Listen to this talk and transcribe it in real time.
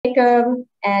alaikum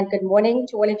and good morning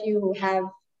to all of you who have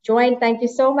joined. Thank you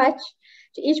so much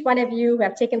to each one of you who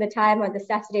have taken the time on the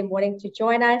Saturday morning to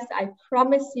join us. I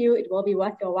promise you it will be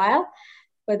worth your while.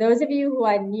 For those of you who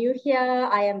are new here,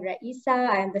 I am Raisa.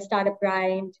 I am the Startup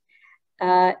Grind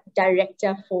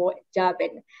Director for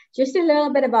Durban. Just a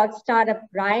little bit about Startup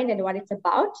Grind and what it's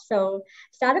about. So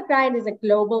Startup Grind is a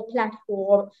global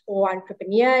platform for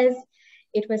entrepreneurs.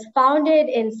 It was founded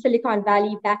in Silicon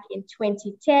Valley back in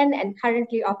 2010 and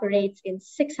currently operates in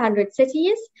 600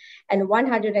 cities and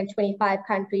 125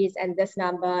 countries, and this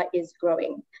number is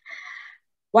growing.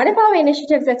 One of our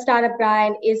initiatives at Startup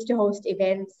Grind is to host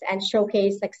events and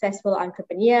showcase successful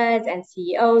entrepreneurs and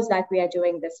CEOs like we are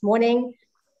doing this morning.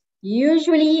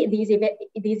 Usually,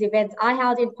 these events are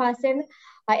held in person.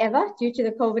 However, due to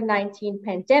the COVID-19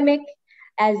 pandemic,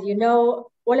 as you know,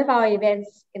 all of our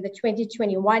events in the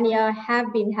 2021 year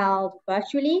have been held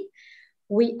virtually.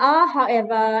 We are,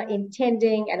 however,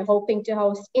 intending and hoping to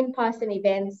host in-person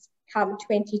events come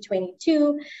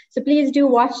 2022. So please do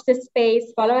watch this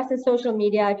space. Follow us on social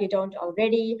media if you don't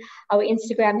already. Our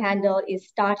Instagram handle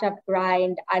is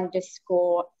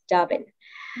startupgrind_Durban.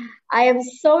 I am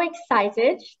so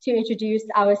excited to introduce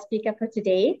our speaker for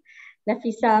today,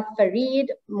 Nafisa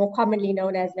Farid, more commonly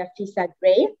known as Nafisa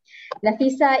Gray.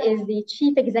 Nafisa is the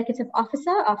Chief Executive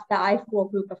Officer of the I4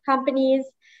 Group of Companies.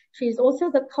 She is also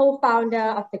the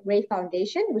co-founder of the Gray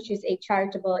Foundation, which is a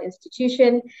charitable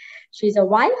institution. She's a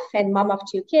wife and mom of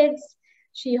 2 kids.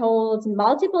 She holds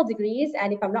multiple degrees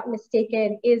and, if I'm not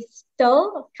mistaken, is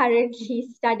still currently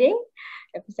studying.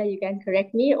 Nafisa, you can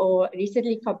correct me, or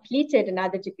recently completed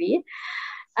another degree.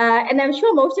 And I'm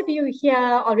sure most of you here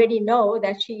already know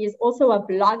that she is also a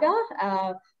blogger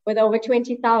with over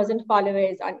 20,000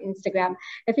 followers on Instagram.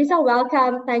 Nafisa,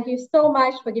 welcome. Thank you so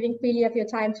much for giving freely of your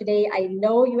time today. I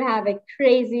know you have a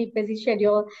crazy busy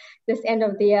schedule this end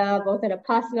of the year, both on a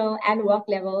personal and work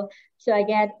level. So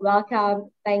again,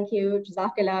 welcome. Thank you,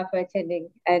 Jazakallah, for attending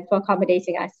and for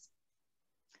accommodating us.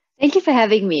 Thank you for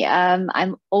having me.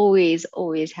 I'm always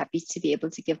happy to be able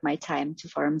to give my time to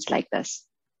forums like this.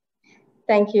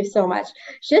 Thank you so much.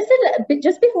 Just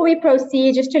before we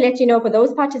proceed, just to let you know, for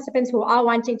those participants who are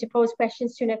wanting to pose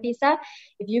questions to Nafisa,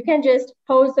 if you can just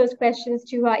pose those questions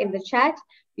to her in the chat.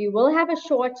 We will have a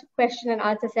short question and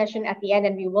answer session at the end,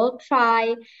 and we will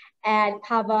try and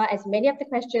cover as many of the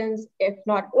questions, if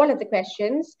not all of the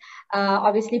questions,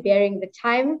 obviously bearing the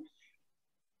time.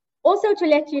 Also, to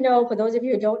let you know, for those of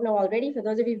you who don't know already, for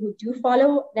those of you who do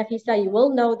follow Nafisa, you will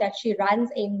know that she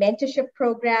runs a mentorship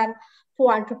program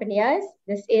for entrepreneurs.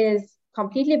 This is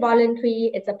completely voluntary.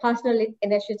 It's a personal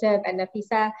initiative, and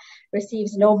Nafisa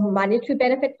receives no monetary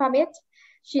benefit from it.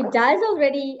 She does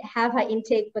already have her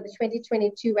intake for the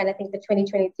 2022 and I think the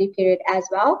 2023 period as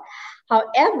well.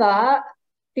 However,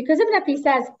 because of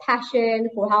Nafisa's passion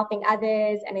for helping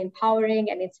others and empowering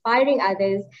and inspiring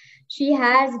others, she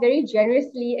has very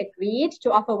generously agreed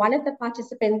to offer one of the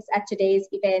participants at today's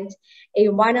event a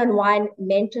one-on-one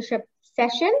mentorship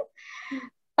session.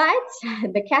 But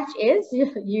the catch is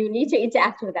you need to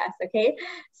interact with us, okay?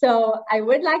 So I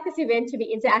would like this event to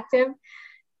be interactive.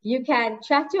 You can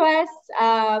chat to us.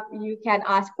 You can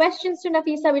ask questions to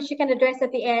Nafisa, which you can address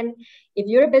at the end. If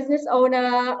you're a business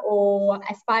owner or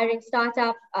aspiring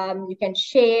startup, you can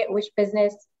share which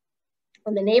business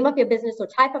or the name of your business or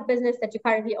type of business that you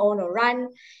currently own or run.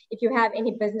 If you have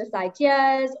any business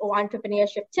ideas or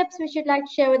entrepreneurship tips which you'd like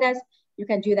to share with us, you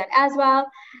can do that as well.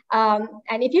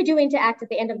 And if you do interact at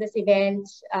the end of this event,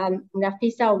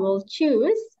 Nafisa will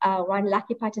choose one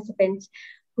lucky participant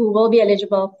who will be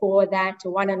eligible for that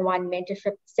one-on-one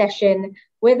mentorship session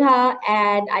with her.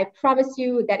 And I promise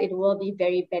you that it will be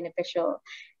very beneficial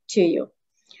to you.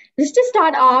 Just to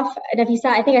start off, Nafisa,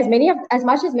 I think as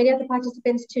much as many of the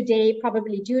participants today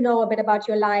probably do know a bit about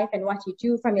your life and what you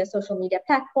do from your social media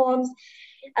platforms,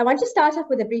 I want to start off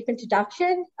with a brief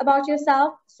introduction about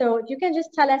yourself. So if you can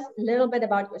just tell us a little bit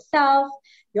about yourself,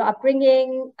 your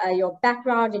upbringing, your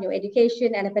background and your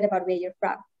education, and a bit about where you're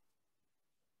from.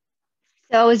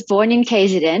 So I was born in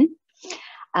KZN,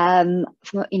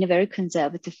 in a very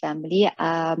conservative family.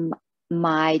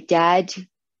 My dad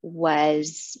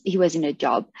was in a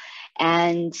job,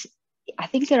 and I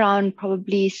think around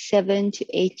probably 7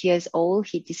 to 8 years old,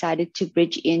 he decided to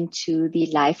bridge into the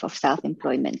life of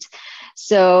self-employment.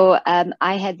 So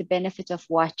I had the benefit of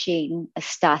watching a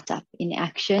startup in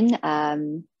action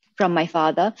from my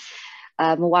father.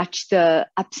 Watch the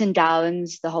ups and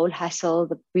downs, the whole hustle,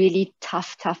 the really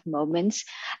tough moments.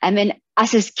 I mean,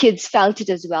 us as kids felt it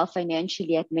as well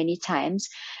financially at many times.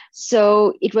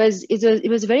 So it was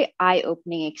a very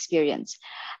eye-opening experience.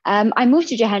 I moved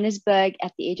to Johannesburg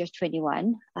at the age of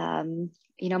 21.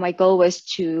 my goal was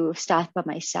to start by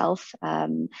myself.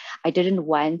 I didn't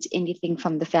want anything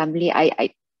from the family.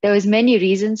 There was many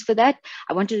reasons for that.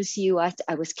 I wanted to see what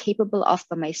I was capable of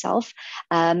by myself.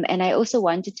 And I also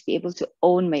wanted to be able to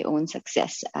own my own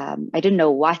success. I didn't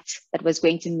know what that was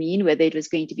going to mean, whether it was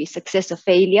going to be success or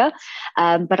failure,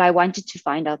 but I wanted to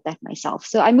find out that myself.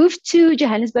 So I moved to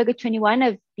Johannesburg at 21.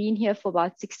 I've been here for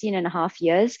about 16 and a half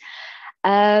years.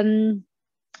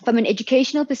 From an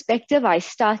educational perspective, I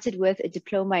started with a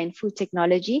diploma in food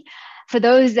technology. For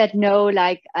those that know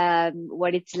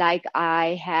what it's like,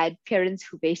 I had parents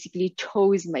who basically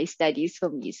chose my studies for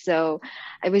me. So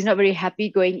I was not very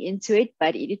happy going into it,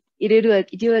 but it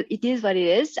is what it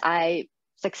is. I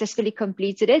successfully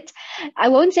completed it. I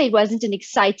won't say it wasn't an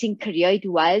exciting career. It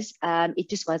was. It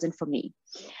just wasn't for me.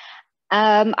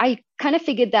 I kind of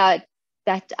figured that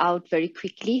out very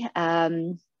quickly.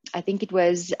 I think it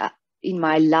was in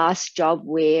my last job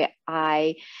where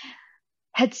I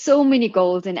had so many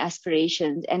goals and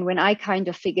aspirations. And when I kind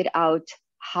of figured out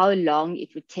how long it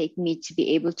would take me to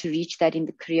be able to reach that in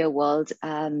the career world,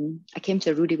 I came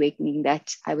to a rude awakening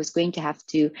that I was going to have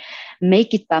to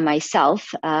make it by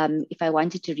myself if I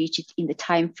wanted to reach it in the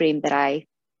time frame that I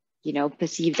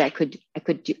perceived I could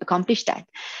accomplish that.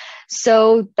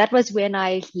 So that was when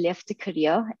I left the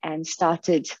career and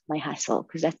started my hustle,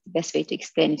 because that's the best way to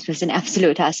explain it. It was an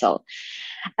absolute hustle.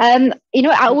 I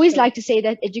always like to say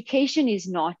that education is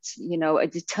not, a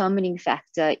determining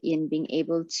factor in being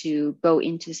able to go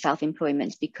into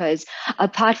self-employment, because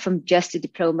apart from just a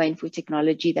diploma in food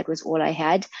technology, that was all I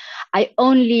had. I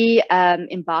only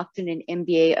embarked on an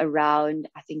MBA around,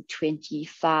 I think,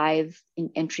 25,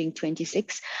 entering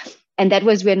 26. And that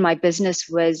was when my business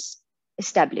was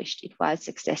established. It was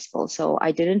successful. So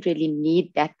I didn't really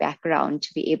need that background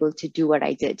to be able to do what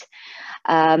I did.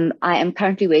 I am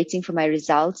currently waiting for my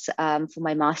results for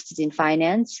my master's in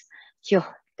finance. Phew,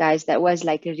 guys, that was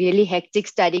like a really hectic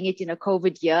studying it in a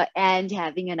COVID year and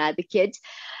having another kid.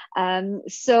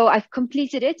 So I've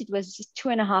completed it. It was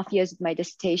 2.5 years of my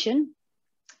dissertation.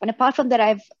 And apart from that, I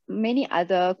have many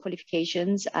other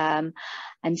qualifications. I'm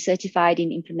certified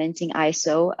in implementing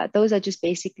ISO. Those are just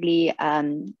basically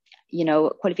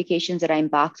qualifications that I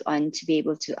embarked on to be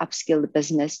able to upskill the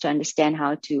business, to understand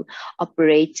how to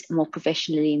operate more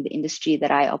professionally in the industry that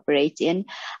I operate in.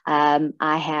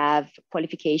 I have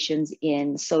qualifications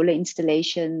in solar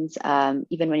installations,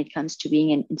 even when it comes to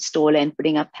being an installer and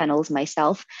putting up panels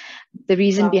myself. The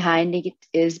reason behind it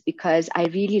is because I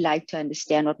really like to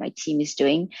understand what my team is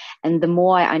doing. And the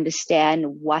more I understand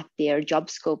what their job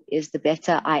scope is, the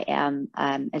better I am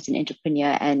as an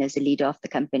entrepreneur and as a leader of the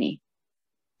company.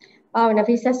 Oh,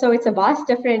 Nafisa, so it's a vast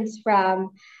difference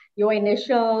from your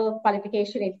initial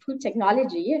qualification in food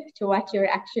technology to what you're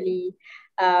actually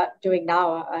doing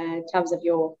now in terms of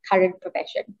your current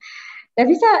profession.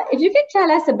 Nafisa, if you could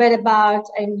tell us a bit about,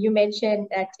 and you mentioned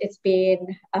that it's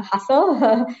been a hustle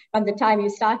from the time you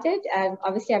started, and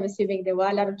obviously I'm assuming there were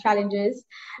a lot of challenges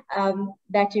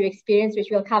that you experienced, which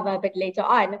we'll cover a bit later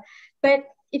on. But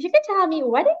if you could tell me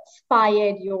what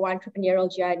inspired your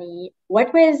entrepreneurial journey,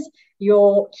 what was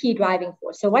your key driving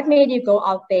force? So what made you go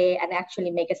out there and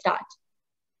actually make a start?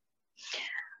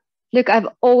 Look, I've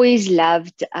always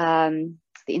loved the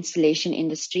installation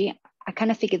industry. I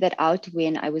kind of figured that out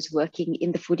when I was working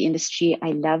in the food industry.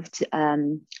 I loved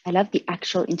the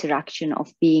actual interaction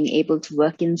of being able to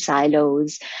work in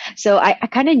silos. So I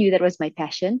kind of knew that was my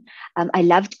passion. I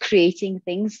loved creating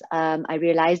things. I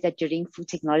realized that during food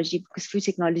technology, because food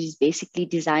technology is basically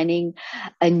designing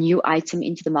a new item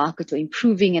into the market or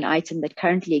improving an item that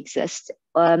currently exists.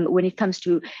 When it comes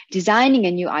to designing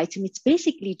a new item, it's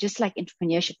basically just like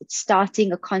entrepreneurship. It's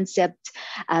starting a concept,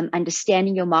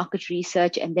 understanding your market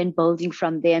research, and then building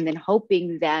from there, and then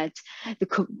hoping that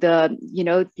the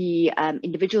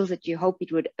individuals that you hope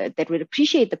that would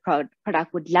appreciate the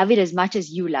product would love it as much as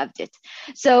you loved it.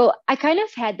 So I kind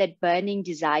of had that burning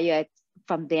desire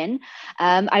from then.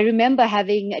 I remember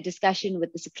having a discussion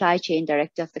with the supply chain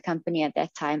director of the company at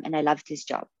that time, and I loved his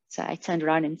job. So I turned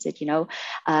around and said,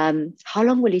 how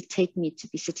long will it take me to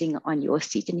be sitting on your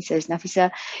seat? And he says,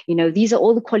 Nafisa, these are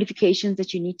all the qualifications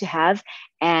that you need to have.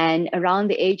 And around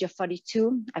the age of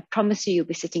 42, I promise you'll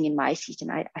be sitting in my seat. And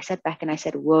I sat back and I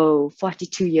said, whoa,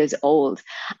 42 years old.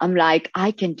 I'm like,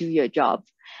 I can do your job.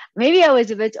 Maybe I was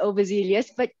a bit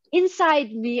overzealous, but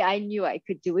inside me, I knew I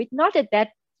could do it. Not at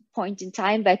that point in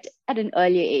time, but at an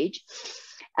earlier age.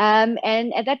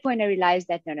 And at that point, I realized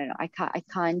that no, I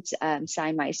can't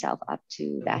sign myself up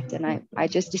to that, and I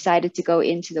just decided to go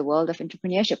into the world of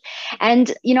entrepreneurship.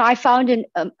 And I found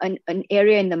an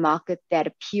area in the market that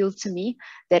appealed to me,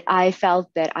 that I felt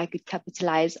that I could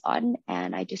capitalize on,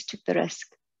 and I just took the risk.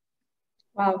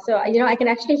 Wow. So, you know, I can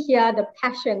actually hear the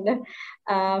passion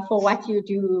for what you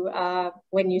do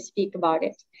when you speak about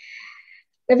it.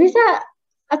 Nafisa,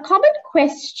 a common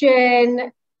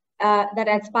question that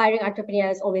aspiring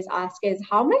entrepreneurs always ask is,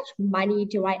 how much money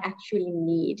do I actually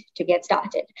need to get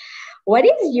started? What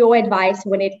is your advice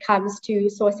when it comes to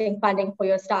sourcing funding for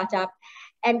your startup?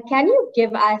 And can you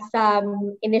give us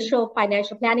some initial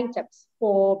financial planning tips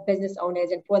for business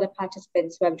owners and for the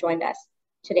participants who have joined us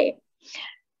today?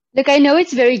 Look, I know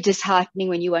it's very disheartening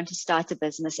when you want to start a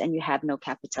business and you have no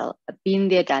capital. I've been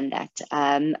there, done that.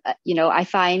 You know, I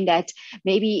find that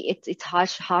maybe it's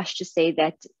harsh to say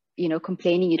that, you know,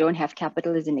 complaining you don't have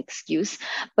capital is an excuse.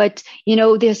 But, you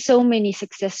know, there's so many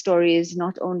success stories,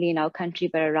 not only in our country,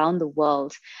 but around the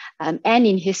world, and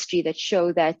in history, that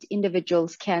show that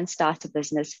individuals can start a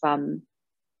business from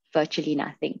virtually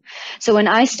nothing. So when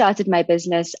I started my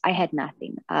business, I had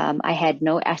nothing. I had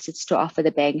no assets to offer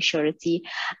the bank surety.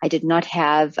 I did not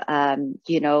have,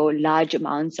 you know, large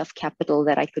amounts of capital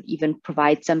that I could even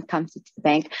provide some comfort to the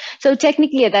bank. So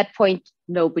technically at that point,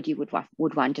 nobody would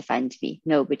want to fund me,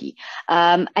 nobody.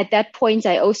 At that point,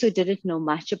 I also didn't know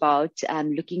much about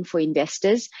looking for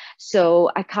investors. So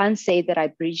I can't say that I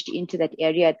bridged into that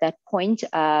area at that point,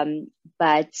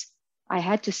 but I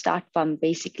had to start from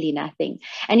basically nothing.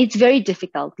 And it's very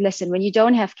difficult. Listen, when you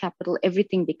don't have capital,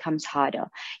 everything becomes harder.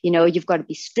 You know, you've got to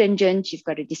be stringent. You've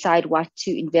got to decide what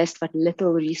to invest, what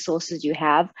little resources you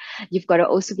have. You've got to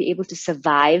also be able to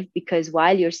survive, because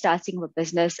while you're starting a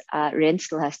business, rent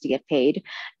still has to get paid.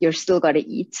 You're still got to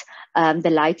eat. The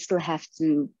lights still have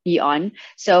to be on.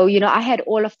 So, you know, I had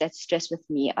all of that stress with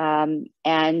me.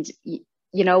 And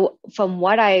you know, from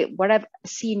what I've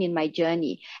seen in my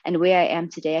journey and where I am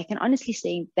today, I can honestly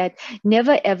say that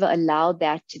never ever allow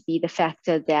that to be the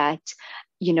factor that,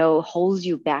 you know, holds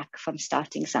you back from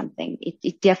starting something.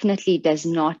 It definitely does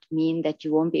not mean that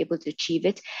you won't be able to achieve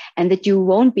it, and that you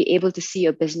won't be able to see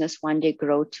your business one day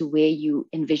grow to where you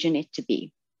envision it to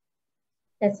be.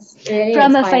 That's really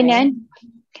inspiring.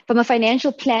 From a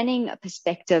financial planning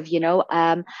perspective, you know,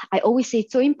 I always say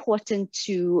it's so important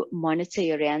to monitor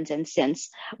your rands and cents,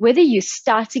 whether you're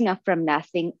starting up from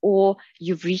nothing or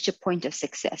you've reached a point of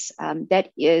success.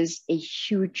 That is a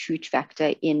huge, huge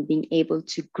factor in being able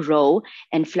to grow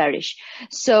and flourish.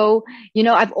 So, you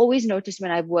know, I've always noticed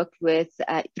when I've worked with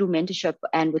through mentorship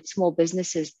and with small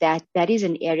businesses that is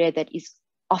an area that is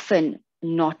often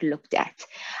not looked at.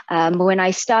 When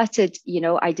I started, you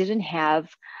know, I didn't have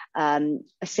a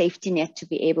safety net to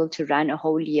be able to run a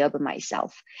whole year by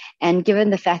myself. And given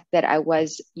the fact that I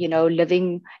was, you know,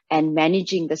 living and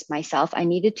managing this myself, I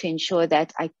needed to ensure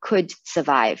that I could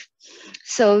survive.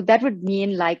 So that would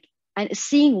mean like, and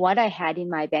seeing what I had in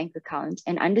my bank account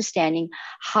and understanding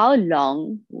how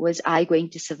long was I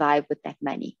going to survive with that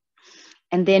money.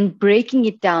 And then breaking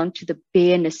it down to the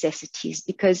bare necessities.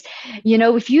 Because, you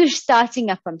know, if you're starting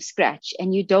up from scratch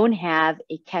and you don't have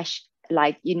a cash,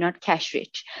 like you're not cash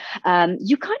rich,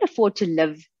 you can't afford to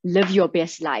live your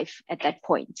best life at that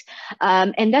point.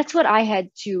 And that's what I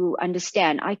had to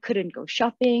understand. I couldn't go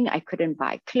shopping. I couldn't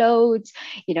buy clothes.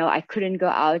 You know, I couldn't go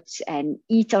out and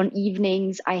eat on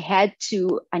evenings. I had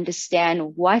to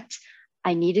understand what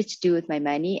I needed to do with my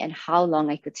money and how long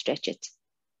I could stretch it.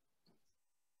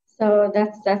 So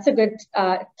that's a good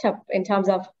tip in terms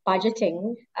of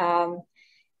budgeting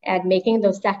and making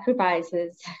those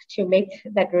sacrifices to make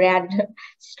that rand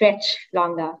stretch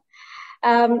longer.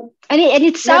 And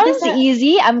it sounds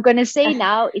easy. I'm going to say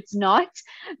now it's not,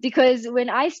 because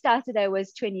when I started, I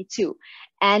was 22.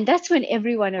 And that's when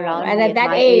everyone around me at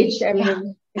that age, I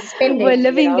mean, spending, were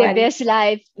living their best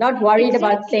life. Not worried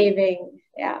about saving.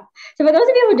 Yeah. So for those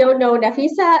of you who don't know,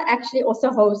 Nafisa actually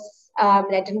also hosts, I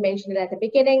didn't mention it at the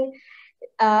beginning,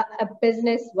 a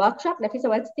business workshop. Nafisa,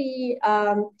 what's the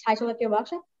title of your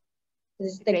workshop?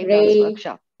 This is the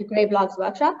Grey Blogs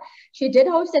Workshop. She did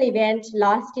host an event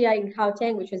last year in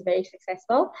Gauteng, which was very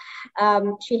successful.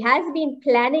 She has been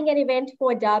planning an event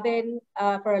for Durban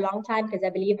for a long time, because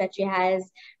I believe that she has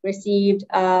received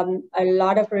a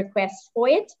lot of requests for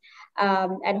it.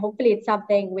 And hopefully it's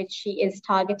something which she is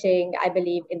targeting, I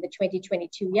believe, in the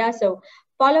 2022 year. So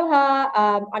follow her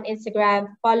on Instagram,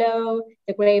 follow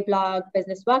the Grey Blog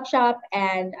Business Workshop,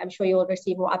 and I'm sure you will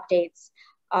receive more updates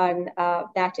on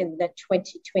that in the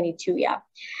 2022 year.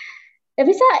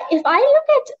 Nafisa, if I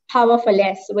look at Power for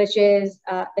Less, which is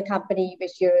the company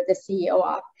which you're the CEO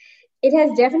of, it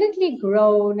has definitely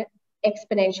grown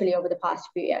exponentially over the past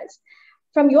few years.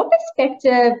 From your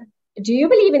perspective, do you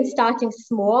believe in starting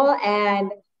small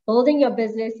and building your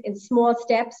business in small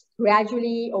steps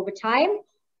gradually over time,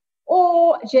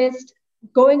 or just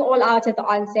going all out at the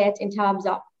onset in terms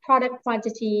of product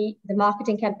quantity, the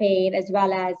marketing campaign, as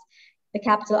well as the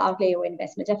capital outlay or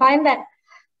investment. I find that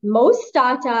most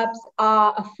startups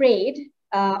are afraid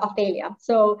of failure.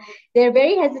 So they're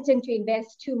very hesitant to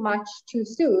invest too much too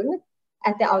soon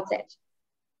at the outset.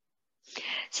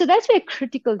 So that's where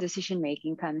critical decision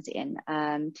making comes in,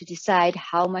 to decide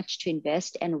how much to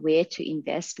invest and where to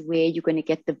invest, where you're going to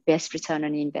get the best return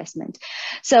on investment.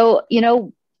 So,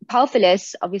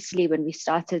 Powerful-less, obviously, when we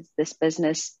started this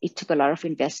business, it took a lot of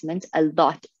investment, a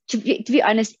lot. To be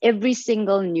honest, every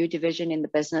single new division in the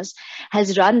business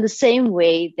has run the same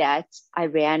way that I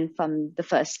ran from the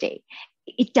first day.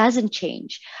 It doesn't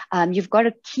change. You've got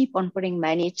to keep on putting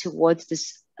money towards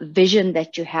this vision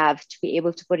that you have to be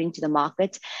able to put into the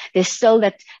market. There's still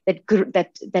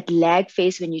that lag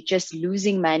phase when you're just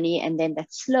losing money, and then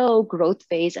that slow growth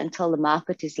phase until the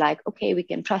market is like, okay, we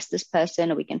can trust this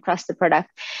person or we can trust the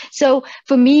product. So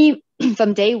for me,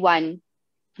 from day one,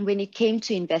 when it came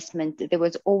to investment, there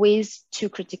was always two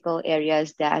critical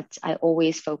areas that I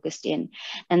always focused in.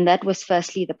 And that was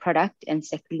firstly the product and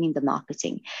secondly the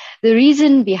marketing. The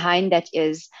reason behind that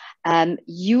is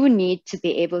you need to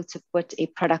be able to put a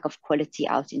product of quality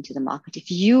out into the market. If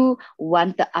you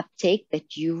want the uptake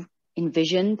that you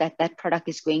envision that product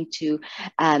is going to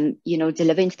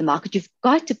deliver into the market, you've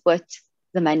got to put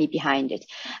the money behind it.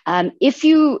 If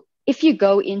you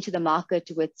go into the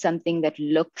market with something that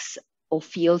looks or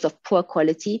feels of poor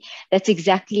quality, that's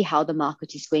exactly how the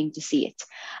market is going to see it.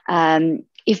 I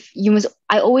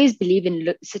always believe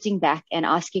in sitting back and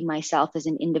asking myself as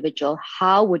an individual,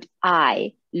 how would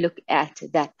I look at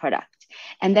that product?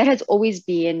 And that has always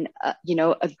been,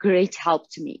 a great help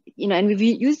to me, and we've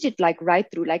used it right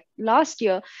through. Like last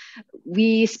year,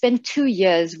 we spent 2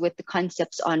 years with the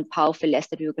concepts on Powerful-less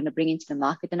that we were going to bring into the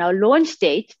market. And our launch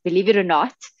date, believe it or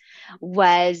not,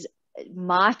 was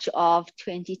March of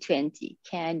 2020.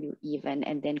 Can you even?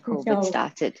 And then COVID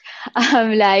started.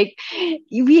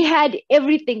 We had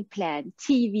everything planned,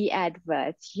 TV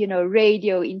adverts,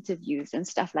 radio interviews and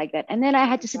stuff like that. And then I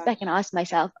had to sit back and ask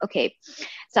myself, okay,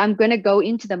 so I'm going to go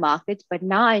into the market, but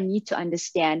now I need to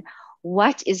understand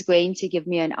what is going to give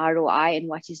me an ROI and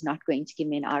what is not going to give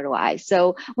me an ROI.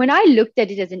 So when I looked at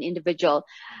it as an individual,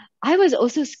 I was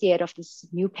also scared of this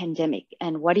new pandemic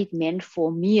and what it meant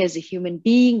for me as a human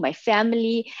being, my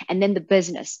family, and then the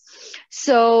business.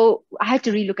 So I had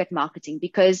to relook at marketing,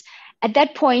 because at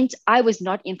that point, I was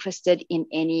not interested in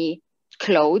any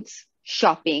clothes,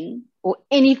 shopping, or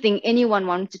anything anyone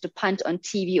wanted to punt on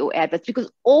TV or adverts,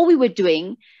 because all we were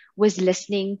doing was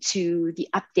listening to the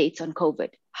updates on COVID.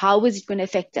 How was it going to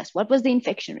affect us? What was the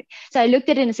infection rate? So I looked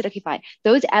at it and said, okay, fine.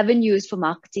 Those avenues for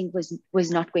marketing was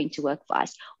not going to work for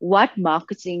us. What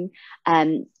marketing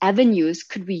avenues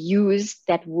could we use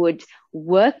that would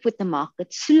work with the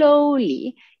market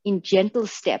slowly in gentle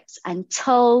steps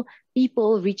until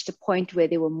people reached a point where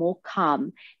they were more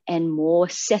calm and more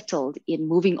settled in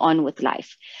moving on with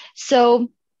life?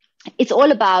 So it's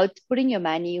all about putting your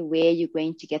money where you're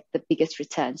going to get the biggest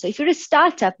return. So if you're a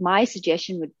startup, my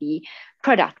suggestion would be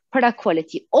product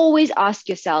quality. Always ask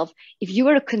yourself, if you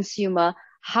were a consumer,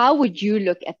 how would you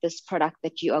look at this product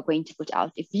that you are going to put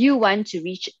out? If you want to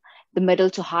reach the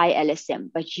middle to high LSM,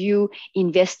 but you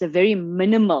invest the very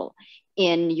minimal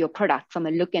in your product from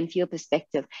a look and feel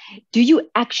perspective, do you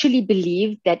actually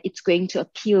believe that it's going to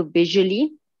appeal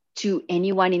visually to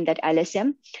anyone in that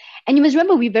LSM? And you must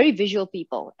remember, we're very visual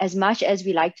people. As much as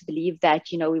we like to believe that,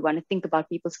 we want to think about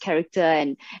people's character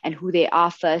and who they are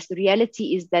first, the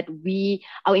reality is that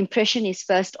our impression is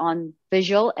first on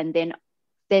visual, and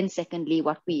then secondly,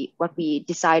 what we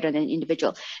decide on an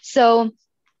individual. So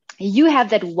you have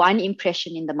that one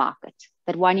impression in the market,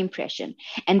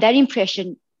 and that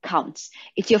impression counts.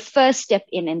 It's your first step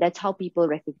in, and that's how people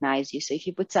recognize you. So if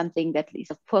you put something that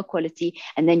is of poor quality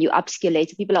and then you upscale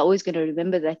it, people are always going to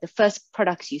remember that the first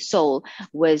products you sold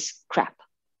was crap.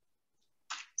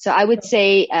 So I would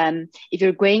say, if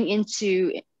you're going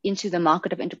into the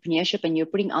market of entrepreneurship and you're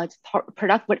putting out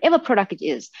product, whatever product it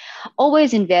is,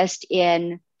 always invest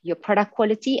in your product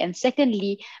quality. And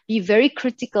secondly, be very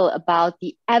critical about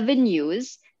the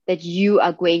avenues that you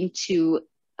are going to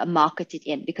market it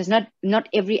in, because not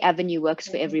every avenue works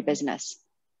for every business.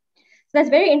 So that's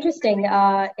very interesting,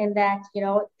 in that,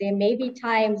 there may be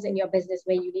times in your business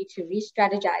where you need to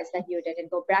re-strategize, like you did,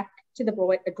 and go back to the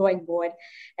drawing board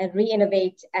and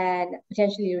re-innovate and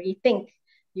potentially rethink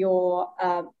your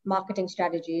marketing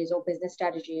strategies or business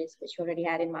strategies, which you already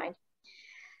had in mind.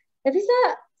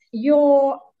 Nafisa,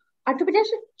 your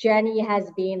entrepreneurship journey has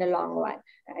been a long one,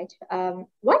 right?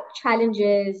 What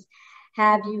challenges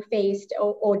have you faced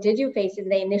or did you face in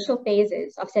the initial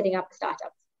phases of setting up a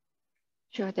startup?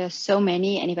 Sure, there's so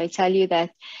many. And if I tell you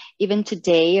that even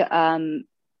today,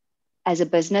 as a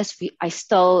business, I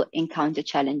still encounter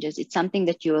challenges. It's something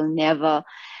that you'll never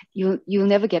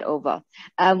get over.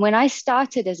 When I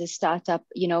started as a startup,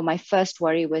 my first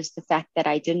worry was the fact that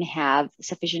I didn't have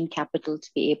sufficient capital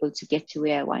to be able to get to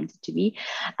where I wanted to be.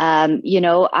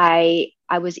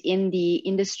 I was in the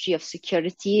industry of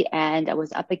security, and I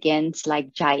was up against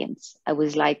like giants. I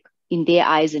was like, in their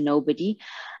eyes, a nobody.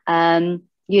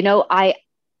 I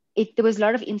there was a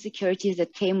lot of insecurities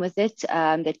that came with it,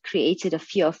 that created a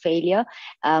fear of failure.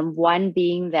 One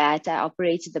being that I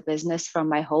operated the business from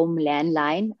my home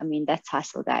landline. I mean, that's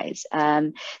hustle, guys.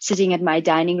 Sitting at my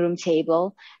dining room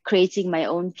table, creating my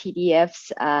own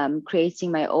PDFs,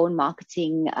 creating my own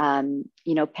marketing,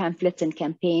 pamphlets and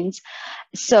campaigns.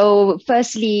 So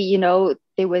firstly,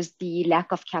 there was the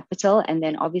lack of capital, and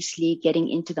then obviously getting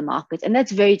into the market. And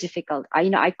that's very difficult.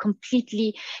 I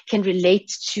completely can relate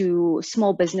to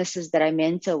small businesses that I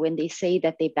mentor when they say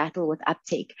that they battle with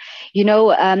uptake.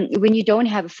 When you don't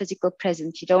have a physical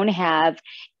presence, you don't have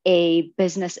a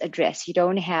business address, you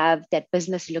don't have that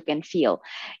business look and feel,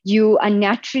 you are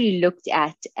naturally looked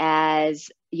at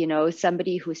as,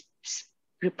 somebody who's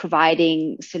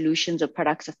providing solutions or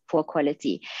products of poor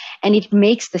quality. And it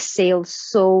makes the sale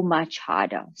so much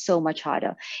harder.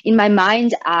 In my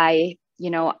mind, I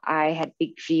had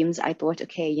big dreams. I thought,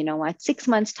 okay, you know what, 6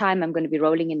 months time, I'm going to be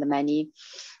rolling in the money.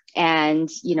 And,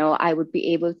 I would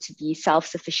be able to be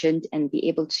self-sufficient and be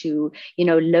able to,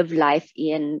 live life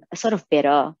in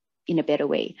a better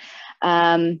way.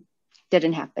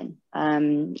 Didn't happen.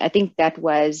 I think that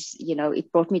was,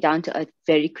 it brought me down to earth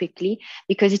very quickly,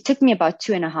 because it took me about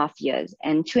 2.5 years.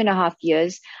 And 2.5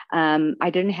 years, I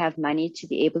didn't have money to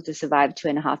be able to survive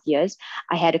 2.5 years.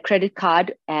 I had a credit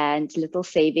card and little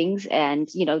savings. And,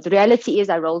 the reality is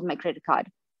I rolled my credit card.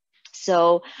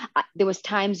 So there was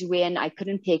times when I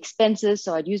couldn't pay expenses.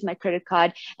 So I'd use my credit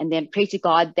card and then pray to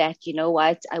God that,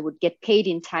 I would get paid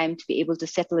in time to be able to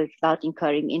settle it without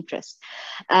incurring interest.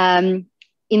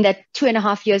 In that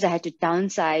 2.5 years, I had to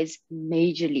downsize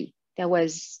majorly. There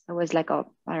was like a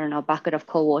bucket of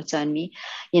cold water on me,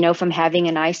 from having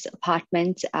a nice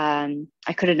apartment.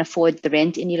 I couldn't afford the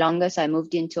rent any longer. So I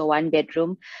moved into a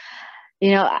 1-bedroom.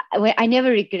 I never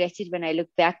regretted when I look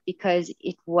back, because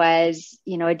it was,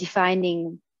 a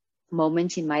defining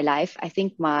moment in my life. I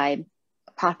think my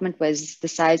apartment was the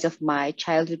size of my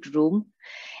childhood room.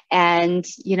 And,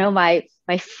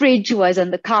 my fridge was on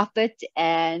the carpet,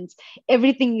 and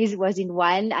everything was in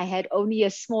one. I had only a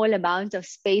small amount of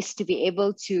space to be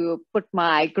able to put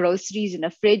my groceries in a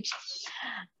fridge.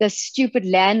 The stupid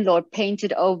landlord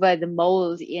painted over the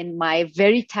mold in my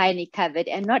very tiny cupboard.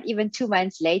 And not even 2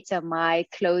 months later, my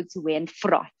clothes went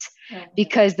fraught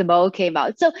because the mold came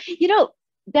out. So,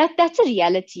 that's a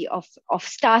reality of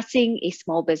starting a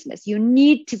small business. You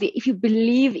need to be, if you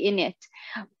believe in it,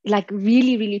 like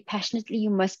really, really passionately, you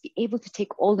must be able to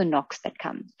take all the knocks that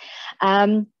come.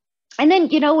 And then,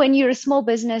 when you're a small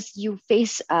business, you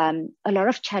face a lot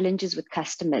of challenges with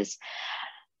customers.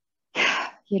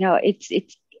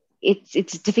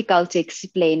 It's difficult to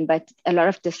explain, but a lot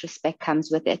of disrespect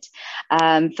comes with it.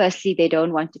 Firstly, they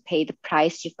don't want to pay the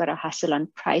price. You've got to hustle on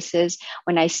prices.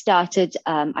 When I started,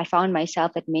 I found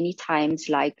myself at many times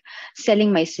like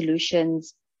selling my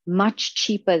solutions much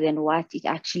cheaper than what it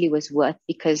actually was worth,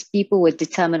 because people would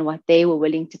determine what they were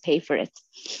willing to pay for it.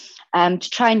 To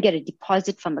try and get a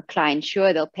deposit from a client,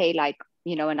 sure, they'll pay like,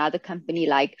 another company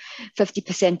like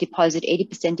 50% deposit,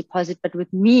 80% deposit. But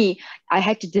with me, I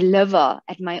had to deliver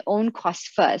at my own cost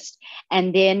first,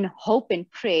 and then hope and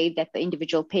pray that the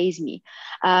individual pays me.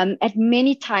 At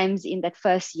many times in that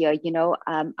first year,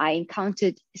 I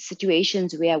encountered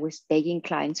situations where I was begging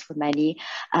clients for money.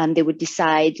 They would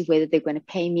decide whether they're going to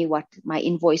pay me what my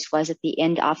invoice was at the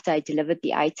end after I delivered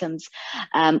the items.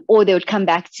 Or they would come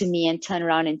back to me and turn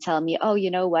around and tell me, oh,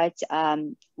 you know what,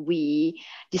 we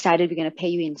decided we're going to pay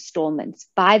you installments.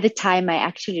 By the time I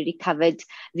actually recovered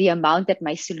the amount that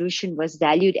my solution was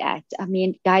valued at, I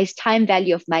mean, guys, time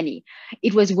value of money,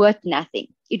 it was worth nothing.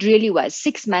 It really was.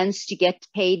 6 months to get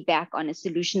paid back on a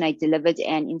solution I delivered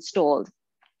and installed.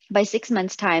 By 6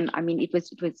 months' time, I mean, it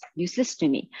was useless to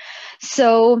me.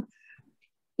 So,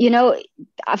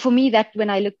 for me, that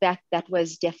when I look back, that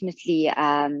was definitely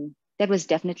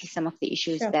some of the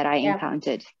issues that I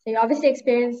encountered. So you obviously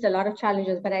experienced a lot of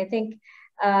challenges, but I think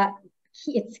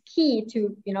it's key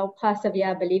to,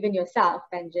 persevere, believe in yourself,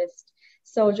 and just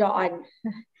soldier on.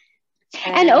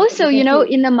 And also,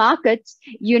 in the market,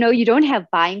 you don't have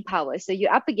buying power. So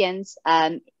you're up against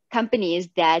companies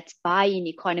that buy in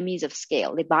economies of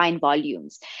scale, they buy in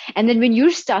volumes. And then when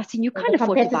you're starting, you can't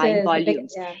afford to buy in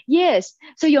volumes. Yes.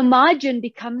 So your margin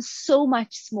becomes so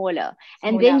much smaller.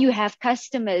 And then you have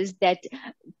customers that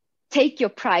take your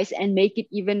price and make it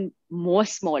even more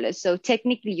smaller. So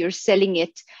technically you're selling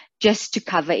it just to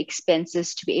cover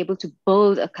expenses to be able to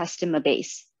build a customer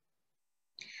base.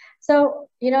 So,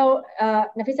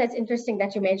 Nafisa, it's interesting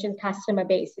that you mentioned customer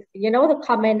base. The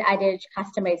common adage,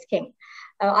 customer is king.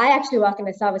 I actually work in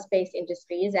the service-based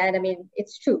industries, and I mean,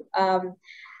 it's true.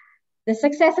 The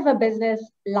success of a business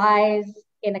lies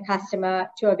in a customer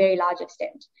to a very large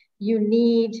extent. You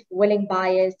need willing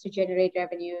buyers to generate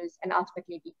revenues and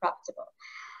ultimately be profitable.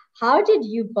 How did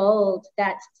you build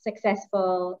that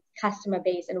successful customer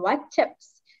base, and what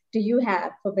tips do you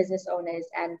have for business owners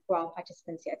and for our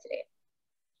participants here today?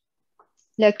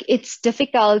 Look, it's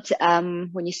difficult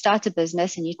when you start a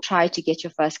business and you try to get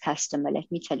your first customer. Let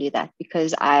me tell you that,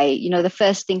 because the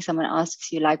first thing someone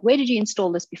asks you, like, where did you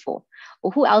install this before?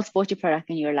 Or who else bought your product?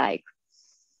 And you're like,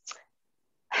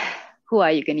 who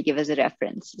are you going to give as a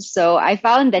reference? So I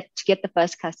found that to get the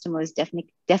first customer was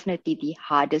definitely the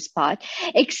hardest part,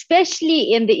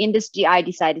 especially in the industry I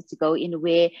decided to go in,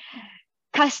 where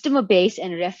customer base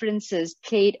and references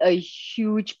played a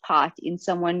huge part in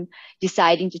someone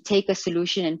deciding to take a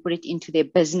solution and put it into their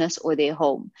business or their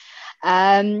home.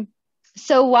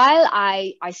 So while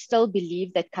I still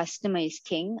believe that customer is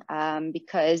king,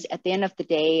 because at the end of the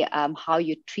day, how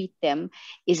you treat them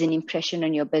is an impression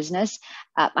on your business.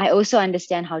 I also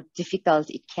understand how difficult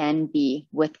it can be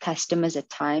with customers at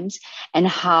times, and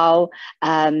how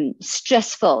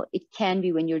stressful it can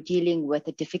be when you're dealing with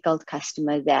a difficult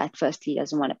customer that firstly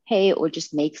doesn't want to pay, or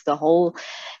just makes the whole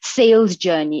sales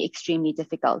journey extremely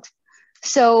difficult.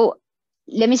 So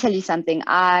let me tell you something.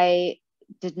 I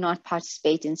did not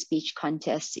participate in speech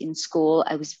contests in school.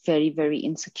 I was very, very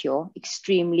insecure,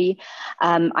 extremely.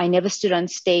 I never stood on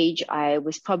stage. I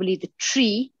was probably the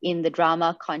tree in the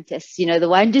drama contests, the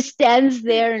one just stands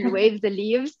there and waves the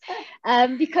leaves,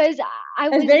 because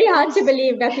it's very hard to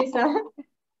believe, Nafisa.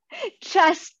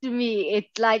 Trust me,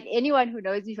 it's like anyone who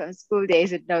knows me from school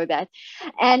days would know that.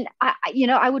 And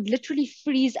I would literally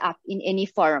freeze up in any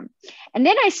forum. And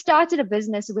then I started a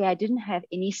business where I didn't have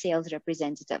any sales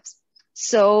representatives.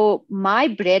 So my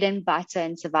bread and butter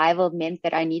and survival meant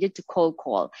that I needed to cold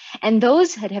call. And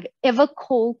those that have ever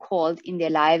cold called in their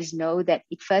lives know that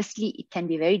it can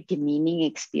be a very demeaning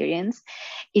experience.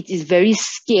 It is very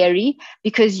scary,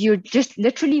 because you're just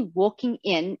literally walking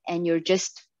in and you're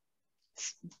just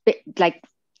like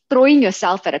throwing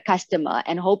yourself at a customer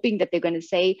and hoping that they're going to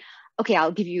say, okay,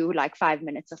 I'll give you like 5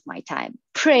 minutes of my time.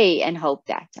 Pray and hope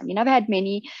that. I mean, I've had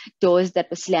many doors that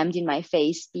were slammed in my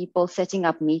face, people setting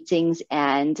up meetings,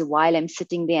 and while I'm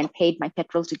sitting there and paid my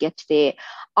petrol to get to their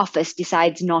office,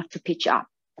 decides not to pitch up.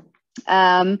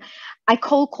 I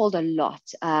cold called a lot,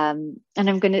 and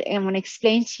I'm gonna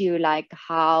explain to you like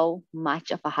how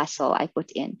much of a hustle I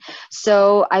put in.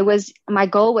 So my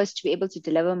goal was to be able to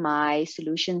deliver my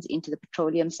solutions into the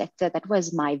petroleum sector. That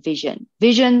was my vision.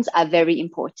 Visions are very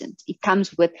important. It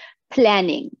comes with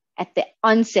planning at the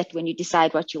onset when you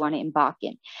decide what you want to embark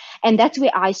in, and that's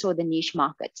where I saw the niche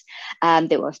market.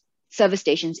 There were service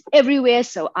stations everywhere,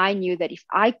 so I knew that if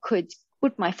I could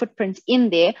put my footprint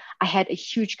in there, I had a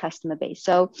huge customer base.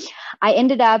 So I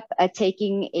ended up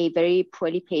taking a very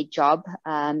poorly paid job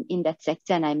in that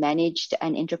sector, and I managed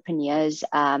an entrepreneur's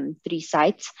 3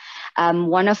 sites.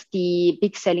 One of the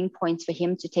big selling points for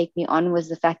him to take me on was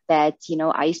the fact that,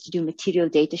 I used to do material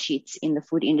data sheets in the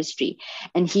food industry,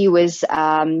 and he was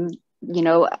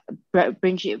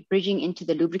bridging into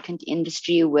the lubricant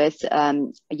industry with,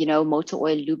 motor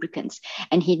oil lubricants.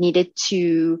 And he needed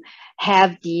to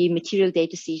have the material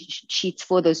data sheets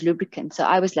for those lubricants. So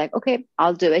I was like, okay,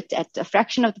 I'll do it at a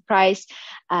fraction of the price.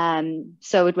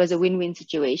 So it was a win-win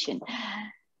situation.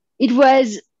 It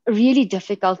was really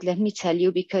difficult, let me tell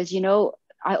you, because,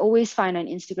 I always find on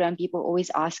Instagram, people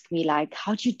always ask me like,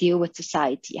 how do you deal with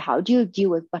society? How do you deal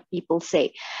with what people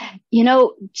say?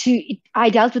 I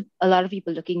dealt with a lot of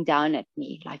people looking down at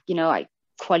me. Like, I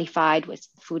qualified with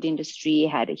the food industry,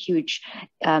 had a huge,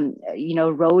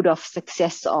 road of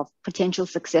success, of potential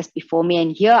success before me.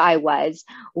 And here I was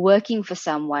working for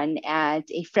someone at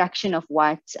a fraction of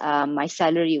what my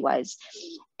salary was.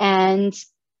 And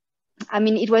I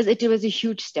mean, it was a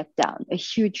huge step down, a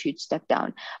huge step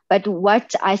down. But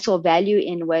what I saw value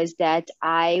in was that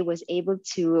I was able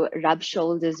to rub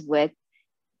shoulders with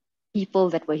people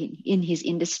that were in his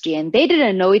industry, and they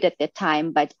didn't know it at that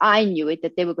time, but I knew it,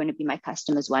 that they were going to be my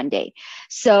customers one day.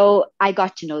 So I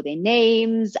got to know their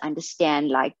names, understand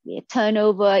like their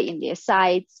turnover in their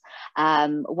sites,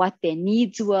 what their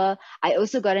needs were. I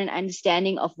also got an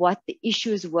understanding of what the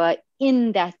issues were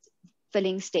in that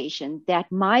filling station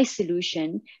that my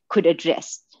solution could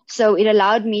address. So it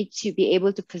allowed me to be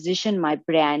able to position my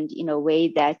brand in a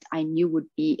way that I knew would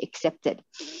be accepted.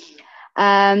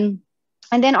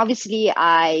 And then obviously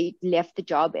I left the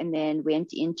job and then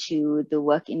went into the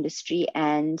work industry,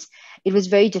 and it was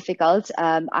very difficult.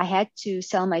 I had to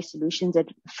sell my solutions at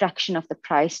a fraction of the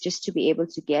price just to be able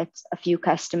to get a few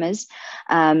customers.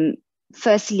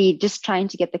 Firstly, just trying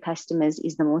to get the customers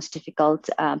is the most difficult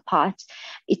part.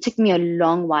 It took me a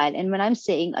long while. And when I'm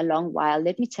saying a long while,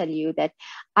 let me tell you that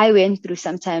I went through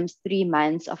sometimes 3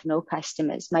 months of no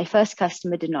customers. My first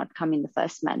customer did not come in the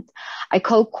first month. I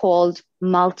cold called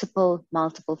multiple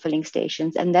filling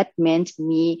stations, and that meant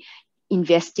me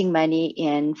investing money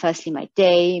in firstly my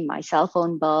day, my cell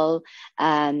phone bill,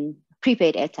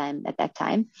 prepaid airtime at that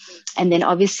time, and then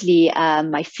obviously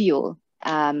my fuel.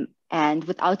 And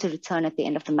without a return at the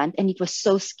end of the month. And it was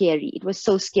so scary. It was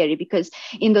so scary because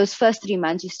in those first 3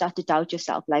 months, you start to doubt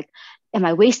yourself, like, am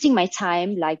I wasting my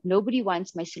time? Like, nobody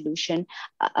wants my solution.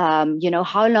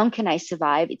 How long can I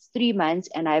survive? It's 3 months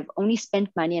and I've only spent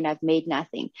money and I've made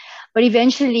nothing. But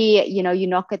eventually, you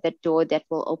knock at that door that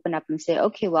will open up and say,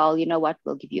 okay, well, you know what,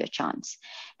 we'll give you a chance.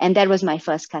 And that was my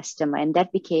first customer. And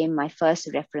that became my first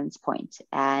reference point.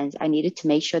 And I needed to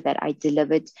make sure that I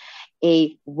delivered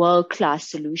a world-class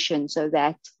solution so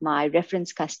that my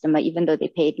reference customer, even though they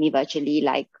paid me virtually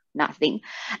like nothing,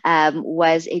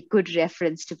 was a good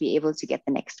reference to be able to get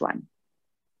the next one.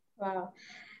 Wow.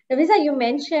 Nafisa, you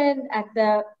mentioned at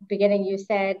the beginning, you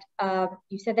said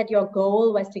that your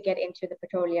goal was to get into the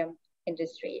petroleum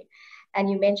industry. And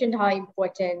you mentioned how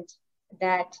important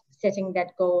that setting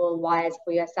that goal was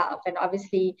for yourself. And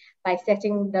obviously by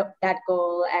setting that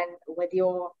goal and with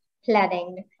your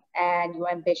planning and your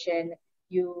ambition,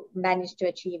 you managed to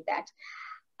achieve that.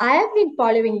 I have been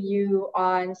following you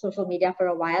on social media for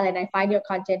a while, and I find your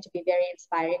content to be very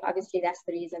inspiring. Obviously, that's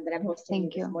the reason that I'm hosting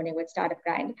you this morning with Startup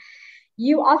Grind.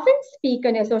 You often speak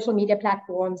on your social media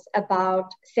platforms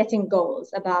about setting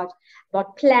goals, about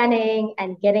planning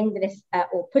and getting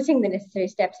or putting the necessary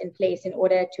steps in place in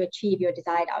order to achieve your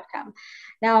desired outcome.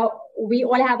 Now, we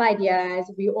all have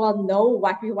ideas. We all know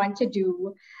what we want to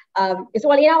do. It's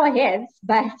all in our heads,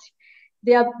 but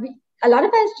a lot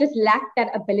of us just lack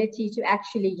that ability to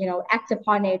actually, act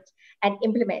upon it and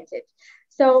implement it.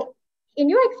 So in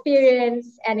your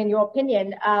experience and in your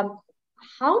opinion,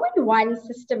 how would one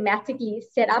systematically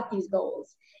set up these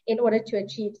goals in order to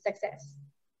achieve success?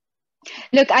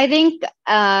 Look, I think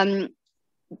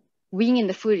being in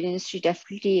the food industry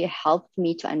definitely helped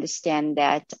me to understand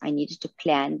that I needed to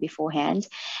plan beforehand.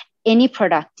 Any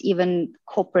product, even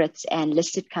corporates and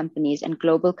listed companies and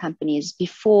global companies,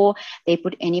 before they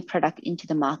put any product into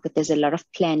the market, there's a lot of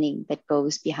planning that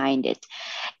goes behind it.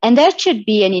 And that should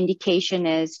be an indication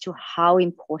as to how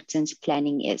important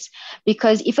planning is.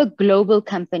 Because if a global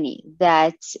company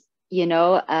that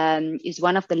is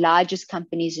one of the largest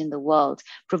companies in the world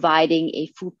providing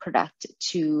a food product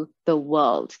to the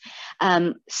world,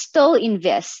 still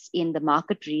invests in the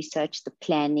market research, the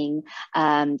planning,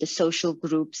 the social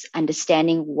groups,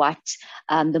 understanding what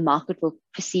the market will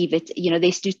perceive it.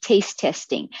 They do taste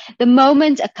testing. The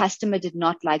moment a customer did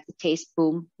not like the taste,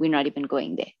 boom, we're not even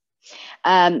going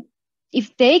there.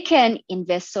 If they can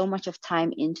invest so much of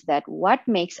time into that, what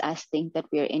makes us think that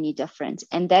we're any different?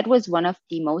 And that was one of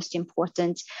the most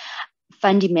important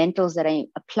fundamentals that I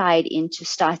applied into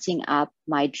starting up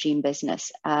my dream business.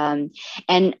 And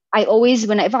I always,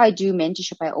 whenever I do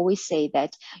mentorship, I always say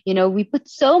that, we put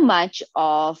so much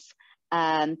of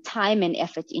time and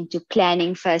effort into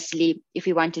planning. Firstly, if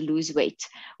we want to lose weight,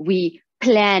 we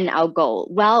plan our goal.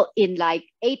 Well, in like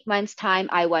 8 months' time,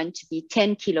 I want to be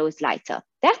 10 kilos lighter.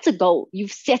 That's a goal.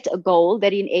 You've set a goal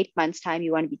that in 8 months' time,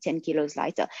 you want to be 10 kilos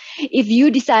lighter. If you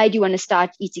decide you want to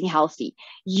start eating healthy,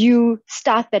 you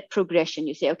start that progression.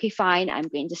 You say, okay, fine, I'm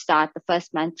going to start the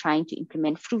first month trying to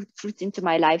implement fruits into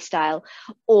my lifestyle,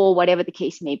 or whatever the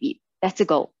case may be. That's a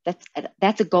goal.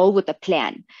 That's a goal with a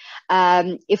plan.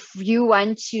 If you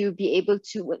want to be able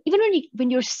to, even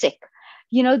when you're sick,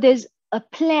 there's a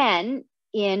plan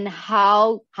in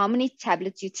how many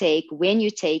tablets you take, when you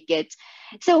take it.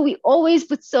 So we always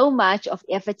put so much of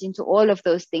effort into all of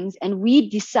those things, and we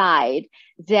decide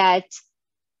that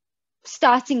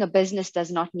starting a business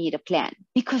does not need a plan,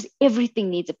 because everything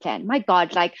needs a plan. My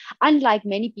God, unlike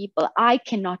many people, I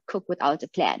cannot cook without a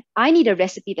plan. I need a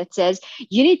recipe that says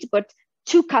you need to put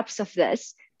 2 cups of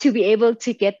this to be able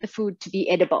to get the food to be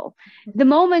edible. The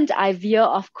moment I veer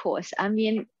off course, I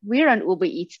mean, we're on Uber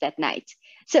Eats that night.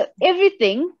 So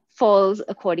everything falls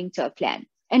according to a plan.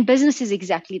 And business is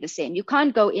exactly the same. You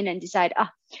can't go in and decide,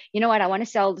 you know what, I want to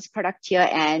sell this product here.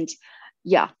 And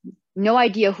yeah, no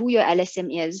idea who your LSM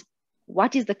is.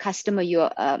 What is the customer you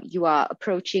are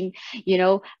approaching?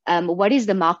 What is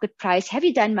the market price? Have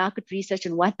you done market research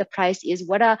on what the price is?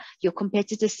 What are your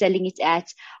competitors selling it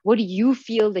at? What do you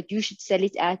feel that you should sell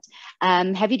it at?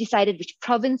 Have you decided which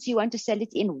province you want to sell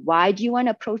it in? Why do you want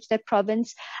to approach that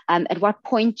province? At what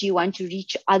point do you want to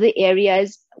reach other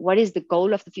areas? What is the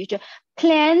goal of the future?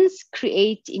 Plans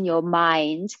create in your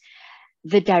mind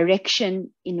the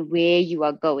direction in where you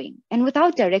are going. And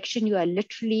without direction, you are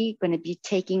literally going to be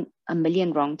taking a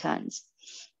million wrong turns.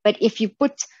 But if you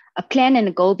put a plan and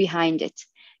a goal behind it,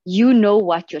 you know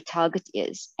what your target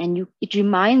is. And it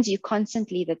reminds you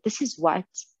constantly that this is what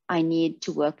I need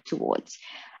to work towards.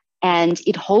 And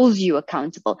it holds you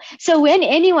accountable. So when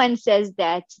anyone says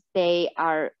that they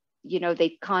are,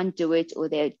 they can't do it, or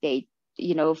they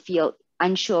feel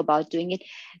unsure about doing it,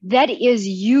 that is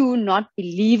you not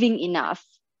believing enough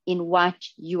in what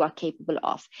you are capable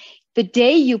of. The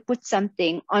day you put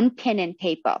something on pen and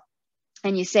paper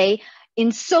and you say,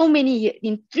 in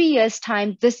 3 years'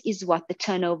 time, this is what the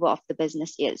turnover of the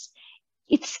business is.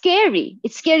 It's scary.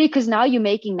 It's scary because now you're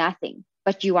making nothing,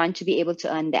 but you want to be able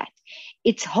to earn that.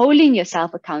 It's holding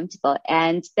yourself accountable.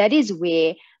 And that is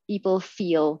where people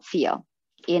feel fear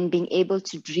in being able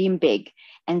to dream big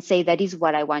and say, that is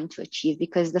what I want to achieve,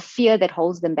 because the fear that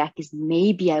holds them back is,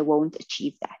 maybe I won't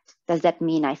achieve that. Does that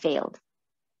mean I failed?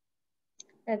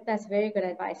 That's very good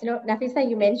advice. Nafisa,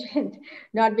 you mentioned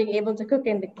not being able to cook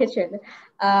in the kitchen.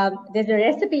 There's a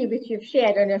recipe which you've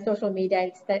shared on your social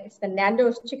media. It's the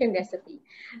Nando's chicken recipe.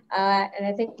 And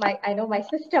I think I know my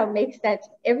sister makes that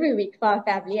every week for our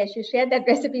family, and she shared that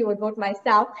recipe with both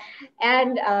myself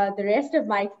and the rest of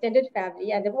my extended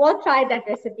family. And they've all tried that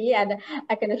recipe, and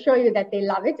I can assure you that they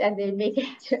love it and they make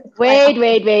it. Wait.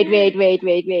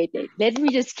 Let me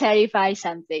just clarify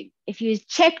something. If you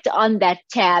checked on that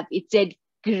tab, it said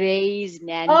Gray's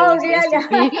Nando's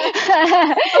recipe.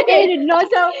 Okay. It did not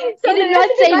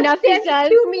say Nafisa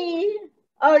to me.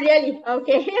 Oh, really?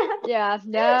 Okay. Yeah,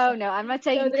 no, I'm not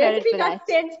taking credit for that.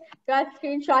 Got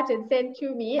screenshot and sent to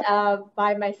me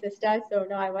by my sister. So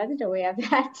no, I wasn't aware of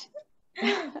that.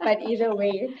 But either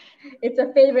way, it's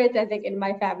a favorite, I think, in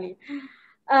my family.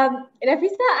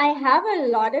 Nafisa, I have a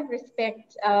lot of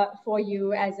respect for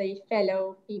you as a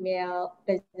fellow female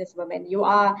businesswoman. You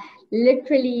are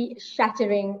literally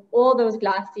shattering all those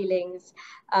glass ceilings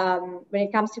when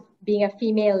it comes to being a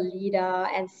female leader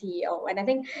and CEO. And I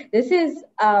think this is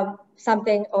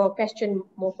something or a question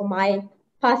more for my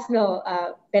personal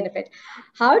benefit.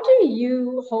 How do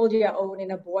you hold your own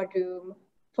in a boardroom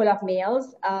full of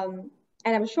males? And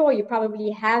I'm sure you probably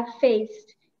have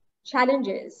faced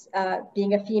challenges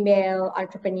being a female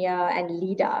entrepreneur and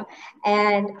leader,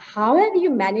 and how have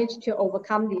you managed to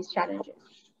overcome these challenges?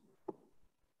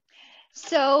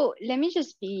 So let me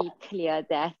just be clear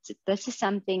that this is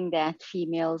something that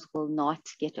females will not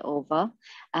get over,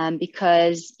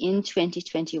 because in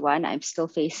 2021, I'm still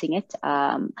facing it.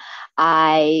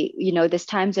 There's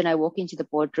times when I walk into the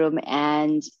boardroom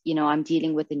and, I'm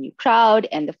dealing with a new crowd,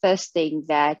 and the first thing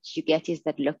that you get is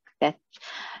that look that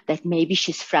maybe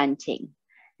she's fronting.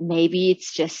 Maybe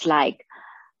it's just like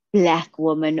Black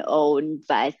woman owned,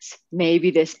 but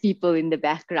maybe there's people in the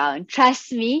background.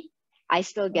 Trust me, I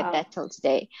still get that till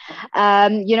today.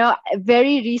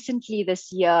 Very recently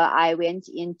this year, I went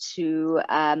into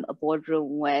a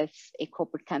boardroom with a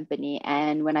corporate company.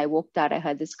 And when I walked out, I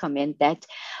heard this comment that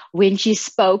when she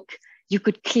spoke, you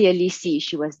could clearly see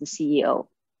she was the CEO.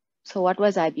 So what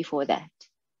was I before that?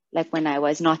 Like when I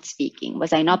was not speaking,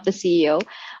 was I not the CEO?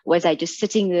 Was I just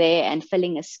sitting there and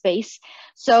filling a space?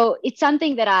 So it's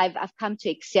something that I've come to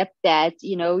accept that,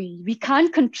 we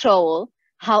can't control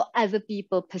how other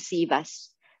people perceive us.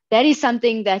 That is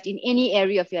something that in any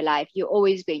area of your life, you're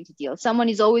always going to deal. Someone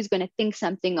is always going to think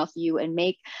something of you and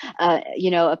make,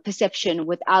 a perception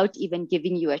without even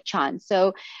giving you a chance.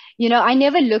 So, I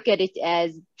never look at it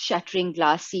as shattering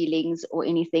glass ceilings or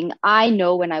anything. I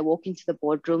know when I walk into the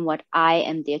boardroom what I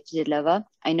am there to deliver.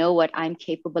 I know what I'm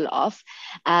capable of.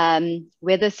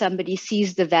 Whether somebody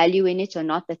sees the value in it or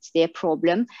not, that's their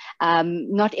problem.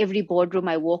 Not every boardroom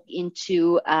I walk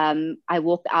into, I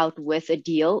walk out with a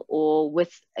deal or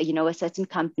with, a certain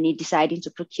company deciding to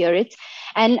procure it.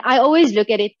 And I always look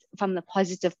at it from the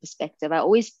positive perspective. I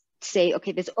always say,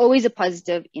 okay, there's always a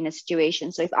positive in a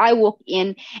situation. So if I walk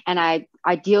in and I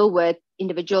deal with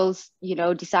individuals,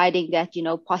 deciding that,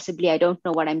 possibly I don't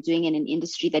know what I'm doing in an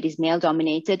industry that is male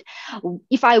dominated.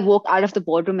 If I walk out of the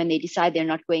boardroom and they decide they're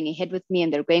not going ahead with me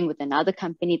and they're going with another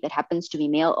company that happens to be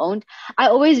male owned, I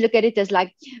always look at it as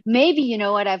like, maybe, you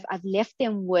know what, I've left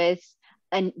them with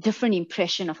a different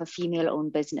impression of a female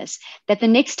owned business, that the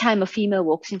next time a female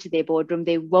walks into their boardroom,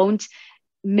 they won't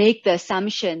make the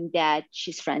assumption that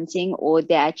she's fronting or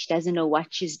that she doesn't know what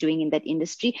she's doing in that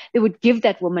industry. They would give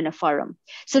that woman a forum.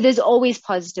 So there's always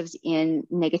positives in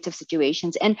negative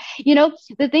situations. And,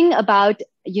 the thing about,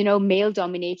 male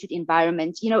dominated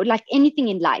environments, like anything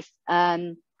in life,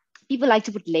 people like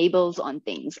to put labels on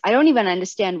things. I don't even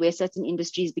understand where certain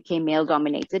industries became male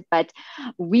dominated, but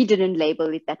we didn't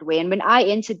label it that way. And when I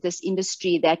entered this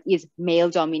industry that is male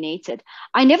dominated,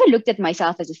 I never looked at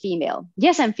myself as a female.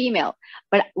 Yes, I'm female,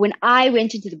 but when I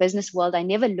went into the business world, I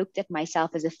never looked at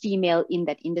myself as a female in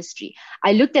that industry.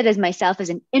 I looked at myself as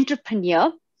an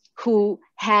entrepreneur who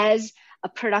has a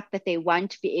product that they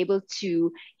want to be able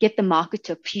to get the market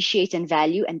to appreciate and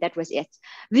value. And that was it.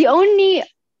 The only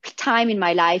time in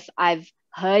my life I've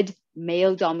heard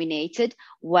male dominated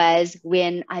was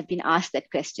when I've been asked that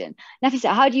question.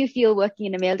 Nafisa, how do you feel working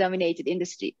in a male dominated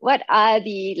industry? What are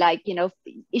the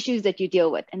issues that you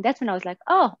deal with? And that's when I was like,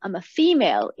 oh, I'm a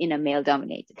female in a male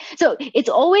dominated. So it's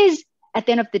always at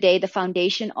the end of the day, the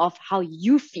foundation of how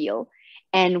you feel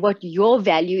and what your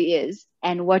value is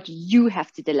and what you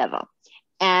have to deliver.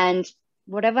 And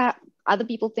whatever other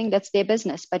people think, that's their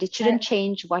business, but it shouldn't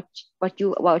change what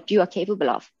you are capable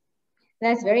of.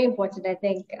 That's very important. I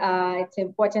think it's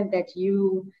important that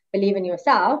you believe in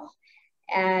yourself,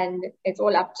 and it's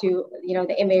all up to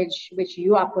the image which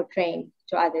you are portraying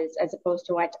to others as opposed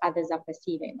to what others are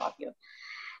perceiving of you.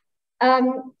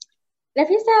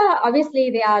 Nafisa,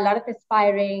 obviously there are a lot of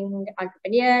aspiring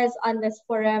entrepreneurs on this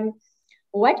forum.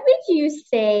 What would you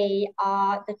say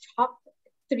are the top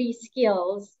 3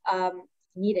 skills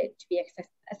needed to be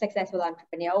a successful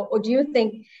entrepreneur? Or do you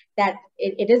think that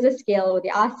it is a skill, or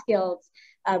there are skills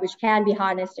which can be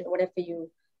harnessed in order for you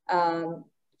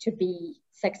to be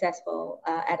successful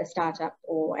at a startup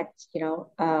or at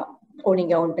owning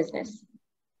your own business?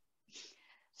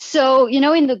 So,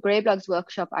 in the Grey Blogs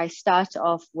workshop, I start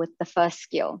off with the first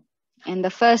skill. And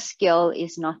the first skill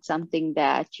is not something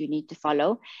that you need to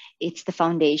follow. It's the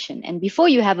foundation. And before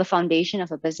you have a foundation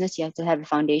of a business, you have to have a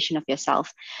foundation of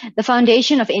yourself. The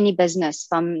foundation of any business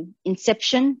from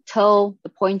inception till the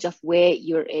point of where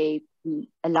you're a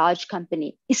large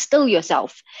company is still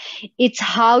yourself. It's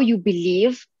how you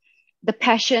believe, the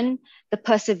passion, the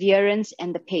perseverance,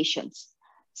 and the patience.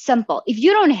 Simple. If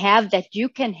you don't have that, you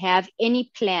can have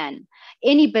any plan,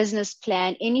 any business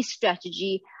plan, any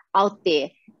strategy out there.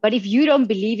 But if you don't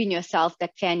believe in yourself,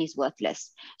 that plan is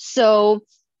worthless. So,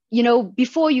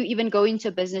 before you even go into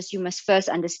a business, you must first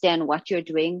understand what you're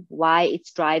doing, why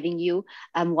it's driving you,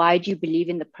 why do you believe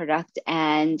in the product,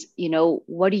 and,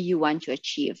 what do you want to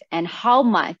achieve, and how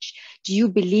much do you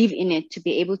believe in it to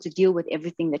be able to deal with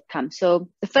everything that comes. So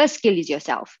the first skill is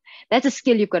yourself. That's a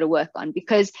skill you've got to work on,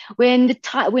 because when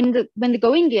the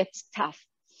going gets tough,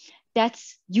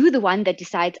 that's you the one that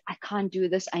decides, I can't do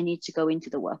this. I need to go into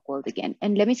the work world again.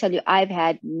 And let me tell you, I've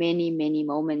had many, many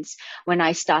moments when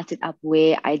I started up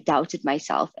where I doubted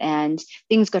myself and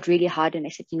things got really hard. And I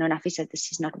said, Nafisa,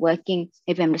 this is not working.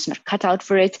 Maybe I'm just not cut out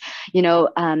for it.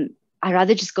 I'd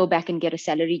rather just go back and get a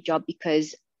salary job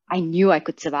because I knew I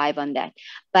could survive on that.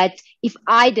 But if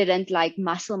I didn't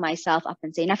muscle myself up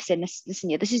and say, Nafisa, listen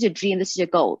here, this is your dream, this is your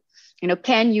goal.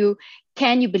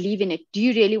 Can you believe in it? Do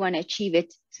you really want to achieve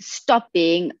it? Stop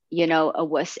being, a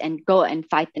wuss and go and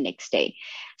fight the next day.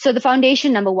 So the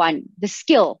foundation, number 1, the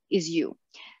skill is you.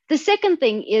 The second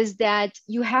thing is that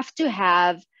you have to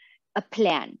have a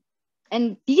plan.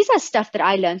 And these are stuff that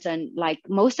I learned on,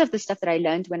 most of the stuff that I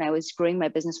learned when I was growing my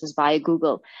business was via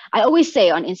Google. I always say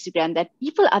on Instagram that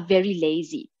people are very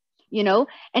lazy,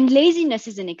 and laziness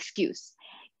is an excuse.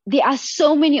 There are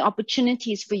so many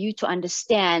opportunities for you to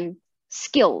understand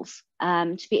skills,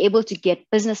 to be able to get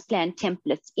business plan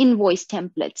templates, invoice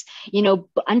templates,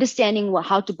 understanding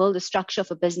how to build a structure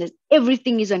of a business.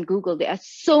 Everything is on Google. There are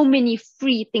so many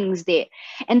free things there.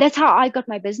 And that's how I got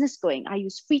my business going. I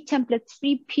use free templates,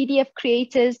 free PDF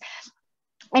creators.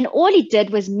 And all it did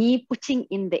was me putting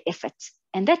in the effort.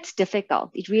 And that's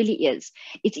difficult. It really is.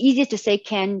 It's easier to say,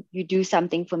 can you do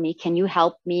something for me? Can you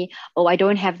help me? Oh, I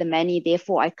don't have the money,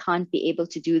 therefore I can't be able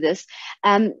to do this.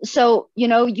 So,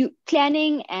 you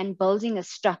planning and building a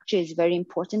structure is very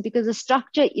important, because the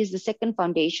structure is the second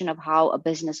foundation of how a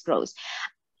business grows.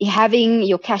 Having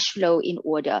your cash flow in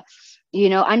order,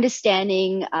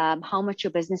 understanding how much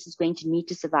your business is going to need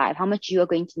to survive, how much you are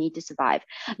going to need to survive.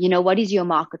 What is your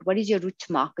market? What is your route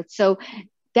to market? So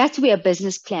that's where a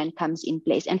business plan comes in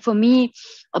place. And for me,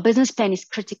 a business plan is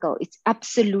critical. It's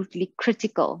absolutely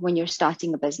critical when you're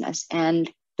starting a business. And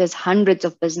there's hundreds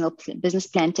of business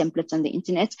plan templates on the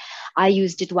internet. I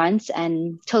used it once,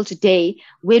 and till today,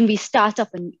 when we start up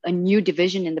a new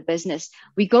division in the business,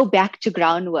 we go back to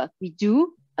groundwork. We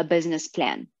do a business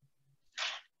plan.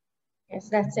 Yes,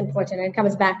 that's important. And it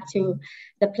comes back to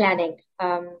the planning.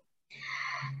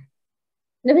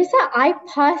 Nafisa, I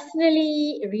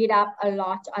personally read up a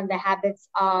lot on the habits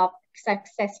of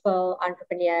successful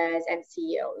entrepreneurs and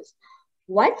CEOs.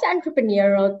 What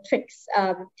entrepreneurial tricks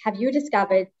have you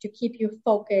discovered to keep you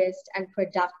focused and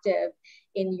productive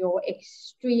in your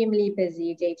extremely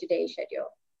busy day-to-day schedule?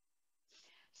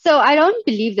 So I don't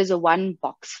believe there's a one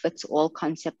box fits all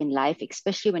concept in life,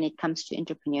 especially when it comes to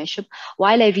entrepreneurship.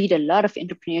 While I read a lot of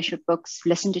entrepreneurship books,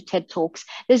 listen to TED Talks,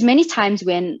 there's many times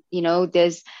when,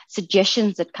 there's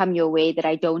suggestions that come your way that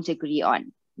I don't agree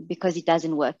on because it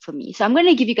doesn't work for me. So I'm going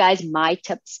to give you guys my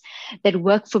tips that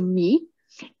work for me.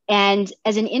 And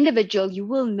as an individual, you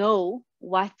will know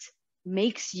what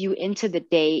makes you enter the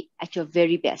day at your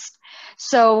very best.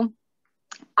 So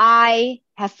I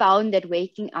have found that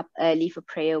waking up early for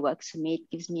prayer works for me.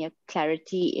 It gives me a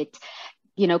clarity. It,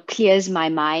 clears my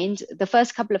mind. The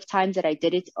first couple of times that I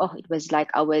did it, it was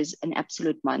like I was an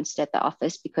absolute monster at the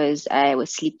office because I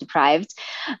was sleep deprived.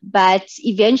 But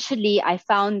eventually I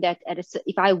found that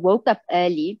if I woke up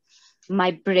early,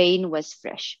 my brain was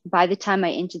fresh. By the time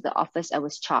I entered the office, I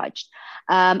was charged.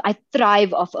 I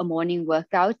thrive off a morning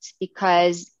workout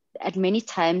because at many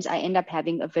times I end up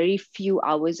having a very few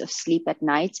hours of sleep at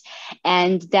night.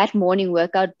 And that morning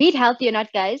workout, be it healthy or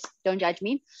not, guys, don't judge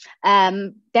me.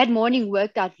 That morning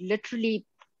workout literally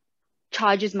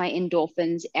charges my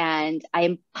endorphins and I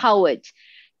am empowered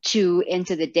to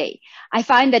enter the day. I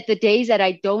find that the days that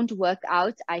I don't work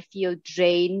out, I feel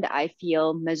drained, I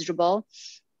feel miserable.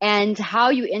 And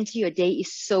how you enter your day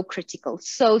is so critical,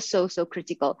 so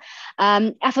critical.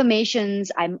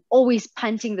 Affirmations, I'm always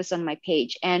punting this on my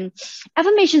page, and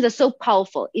affirmations are so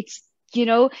powerful. It's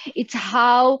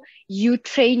how you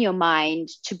train your mind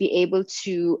to be able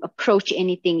to approach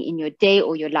anything in your day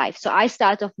or your life. So I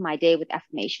start off my day with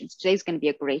affirmations. Today's going to be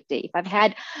a great day. If I've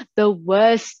had the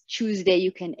worst Tuesday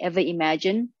you can ever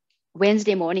imagine,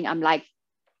 Wednesday morning, I'm like,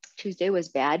 Tuesday was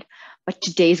bad, but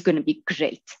today is going to be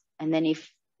great. And then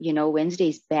if Wednesday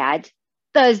is bad,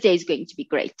 Thursday is going to be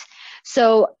great.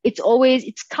 So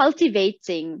it's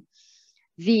cultivating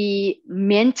the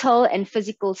mental and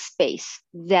physical space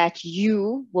that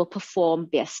you will perform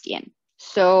best in.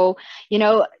 So,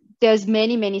 there's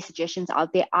many suggestions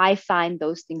out there. I find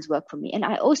those things work for me. And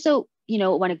I also,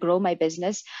 want to grow my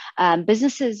business.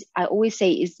 Businesses, I always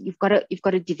say, is you've got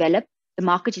to develop. The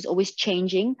market is always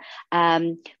changing.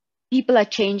 People are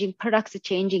changing, products are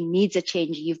changing, needs are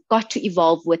changing. You've got to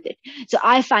evolve with it. So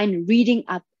I find reading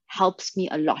up helps me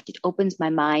a lot. It opens my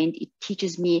mind. It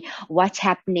teaches me what's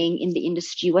happening in the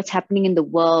industry, what's happening in the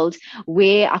world,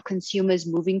 where are consumers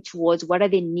moving towards, what are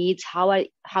their needs, how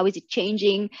is it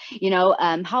changing, how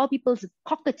are people's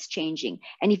pockets changing?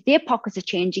 And if their pockets are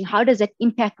changing, how does that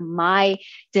impact my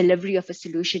delivery of a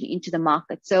solution into the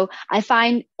market? So I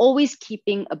find always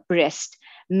keeping abreast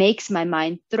makes my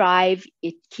mind thrive,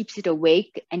 it keeps it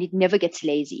awake, and it never gets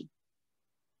lazy.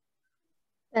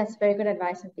 That's very good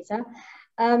advice, Nafisa.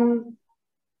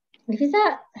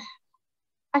 Nafisa,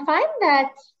 I find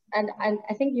that, and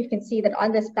I think you can see that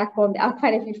on this platform, there are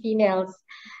quite a few females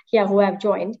here who have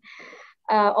joined,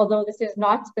 although this is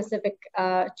not specific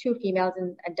to females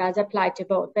and does apply to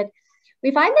both. But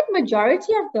we find that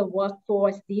majority of the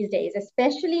workforce these days,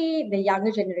 especially the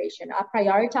younger generation, are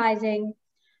prioritizing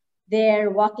their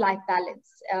work-life balance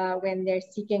when they're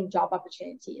seeking job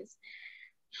opportunities.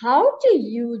 How do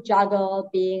you juggle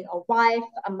being a wife,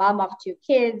 a mom of two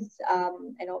kids? I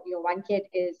know your one kid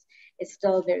is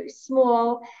still very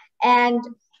small, and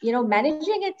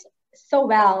managing it so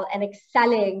well and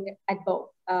excelling at both.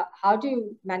 How do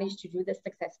you manage to do this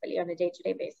successfully on a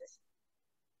day-to-day basis?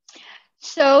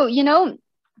 So,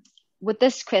 with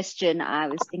this question, I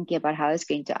was thinking about how I was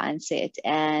going to answer it,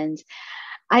 and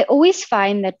I always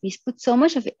find that we put so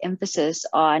much of emphasis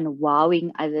on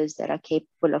wowing others that are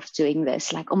capable of doing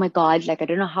this. Like, oh my God, like, I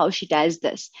don't know how she does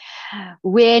this.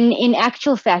 When in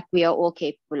actual fact, we are all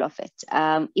capable of it.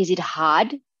 Is it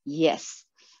hard? Yes.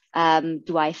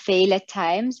 Do I fail at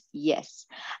times? Yes.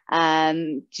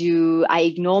 Do I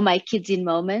ignore my kids in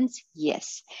moments?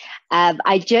 Yes.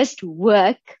 I just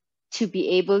work to be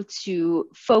able to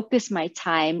focus my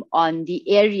time on the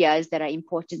areas that are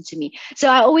important to me. So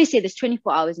I always say there's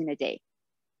 24 hours in a day.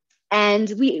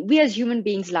 And we as human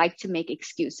beings like to make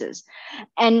excuses.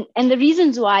 And the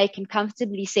reasons why I can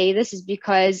comfortably say this is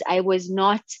because I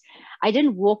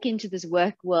didn't walk into this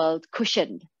work world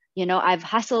cushioned. You know, I've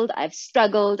hustled, I've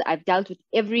struggled, I've dealt with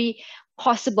every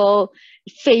possible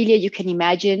failure you can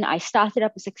imagine. I started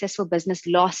up a successful business,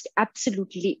 lost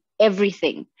absolutely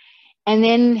everything, and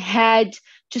then had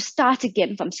to start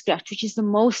again from scratch, which is the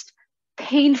most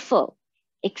painful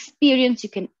experience you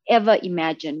can ever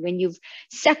imagine, when you've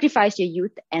sacrificed your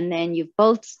youth and then you've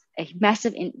built a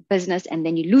massive business and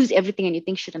then you lose everything and you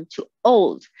think, shit, I'm too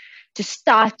old to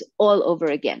start all over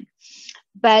again.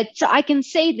 But so I can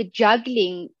say the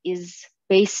juggling is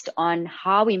based on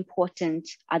how important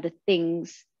are the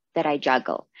things that I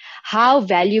juggle. How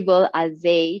valuable are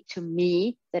they to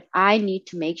me that I need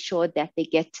to make sure that they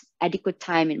get adequate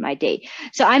time in my day?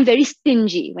 So I'm very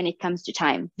stingy when it comes to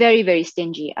time, very, very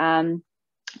stingy.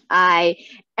 I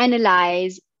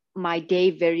analyze my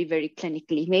day very, very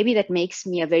clinically. Maybe that makes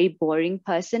me a very boring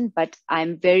person, but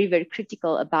I'm very, very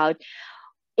critical about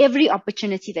every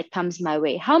opportunity that comes my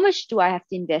way. How much do I have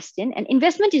to invest in? And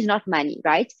investment is not money,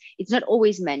 right? It's not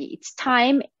always money. It's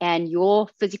time and your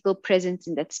physical presence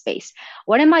in that space.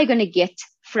 What am I going to get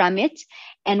from it?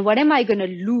 And what am I going to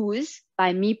lose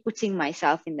by me putting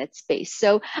myself in that space?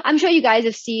 So I'm sure you guys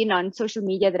have seen on social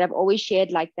media that I've always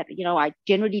shared like that, you know, I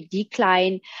generally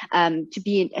decline to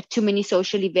be at too many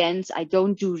social events. I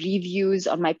don't do reviews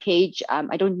on my page.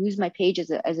 I don't use my page as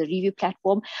a review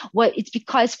platform. Well, it's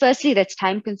because firstly, that's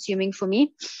time consuming for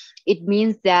me. It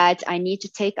means that I need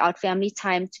to take out family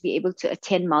time to be able to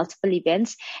attend multiple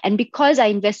events. And because I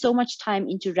invest so much time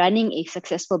into running a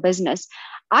successful business,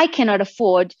 I cannot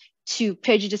afford to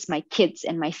prejudice my kids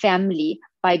and my family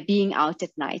by being out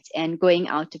at night and going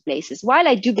out to places. While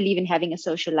I do believe in having a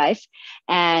social life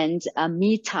and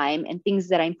me time and things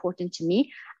that are important to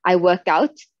me, I work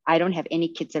out. I don't have any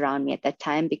kids around me at that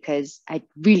time because I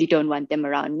really don't want them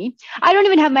around me. I don't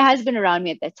even have my husband around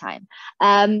me at that time.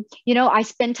 You know, I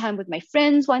spend time with my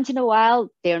friends once in a while.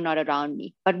 They're not around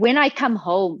me. But when I come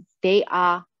home, they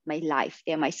are my life.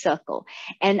 They're my circle.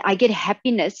 And I get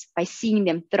happiness by seeing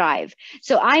them thrive.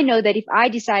 So I know that if I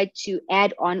decide to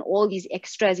add on all these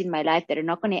extras in my life that are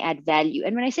not going to add value,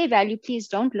 and when I say value, please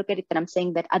don't look at it that I'm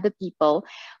saying that other people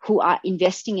who are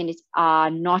investing in it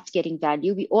are not getting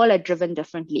value. We all are driven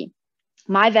differently.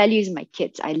 My value is my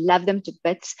kids. I love them to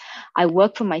bits. I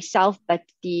work for myself, but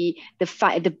the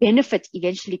benefit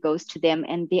eventually goes to them,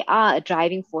 and they are a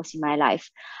driving force in my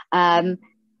life.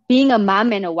 Being a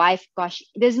mom and a wife, gosh,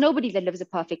 there's nobody that lives a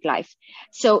perfect life.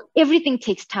 So everything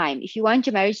takes time. If you want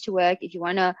your marriage to work, if you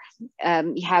want to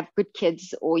have good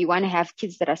kids, or you want to have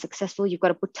kids that are successful, you've got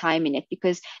to put time in it,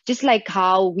 because just like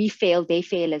how we fail, they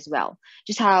fail as well.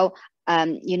 Just how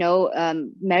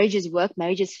marriages work,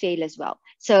 marriages fail as well.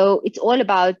 So it's all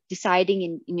about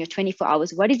deciding in your 24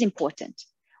 hours, what is important,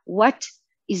 what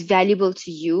is valuable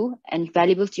to you and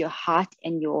valuable to your heart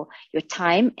and your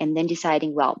time, and then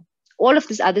deciding, well, all of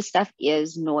this other stuff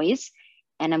is noise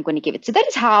and I'm going to give it. So that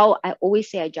is how I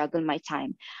always say I juggle my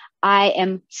time. I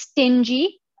am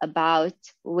stingy about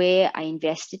where I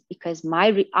invest it, because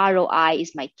my ROI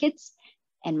is my kids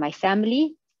and my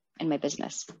family and my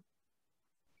business.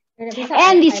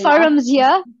 And these forums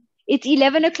here, it's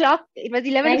 11 o'clock. It was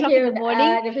 11 o'clock in the morning.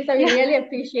 Nafisa, we really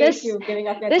appreciate you giving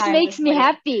up your time. This makes me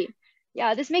happy.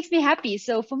 Yeah, this makes me happy.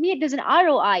 So for me, there's an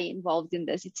ROI involved in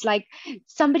this. It's like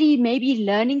somebody maybe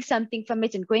learning something from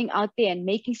it and going out there and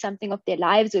making something of their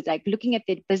lives, or like looking at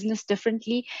their business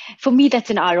differently. For me, that's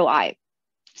an ROI.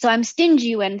 So I'm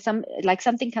stingy when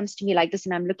something comes to me like this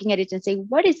and I'm looking at it and saying,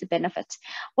 what is the benefit?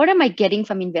 What am I getting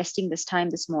from investing this time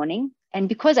this morning? And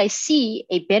because I see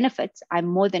a benefit, I'm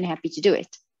more than happy to do it.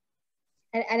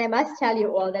 And I must tell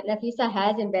you all that Nafisa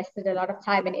has invested a lot of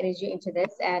time and energy into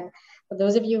this. And for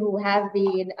those of you who have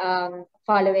been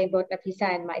following both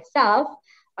Nafisa and myself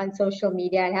on social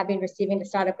media and have been receiving the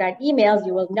Startup Grant emails,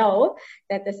 you will know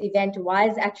that this event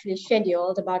was actually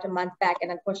scheduled about a month back.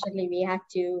 And unfortunately, we had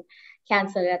to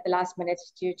cancel it at the last minute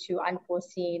due to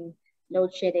unforeseen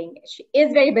load shedding. She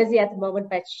is very busy at the moment,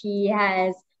 but she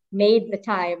has made the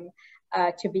time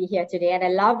to be here today. And I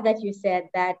love that you said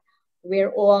that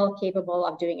we're all capable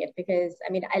of doing it, because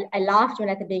I mean, I laughed when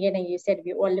at the beginning you said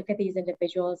we all look at these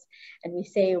individuals and we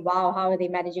say, wow, how are they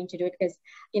managing to do it? Because,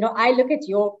 you know, I look at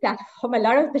your platform a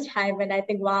lot of the time and I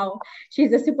think, wow,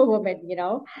 she's a superwoman, you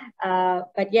know.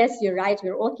 But yes, you're right.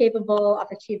 We're all capable of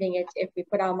achieving it if we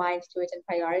put our minds to it and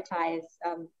prioritize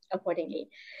accordingly.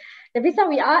 Nafisa,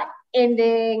 we are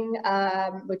ending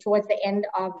towards the end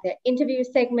of the interview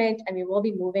segment, and we will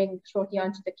be moving shortly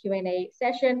on to the Q&A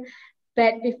session.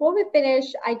 But before we finish,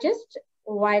 I just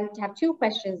want to have two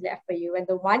questions left for you. And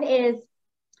the one is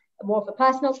more of a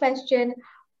personal question.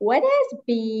 What has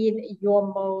been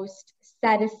your most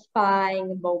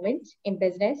satisfying moment in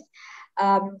business?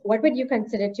 What would you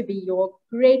consider to be your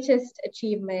greatest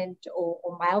achievement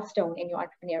or milestone in your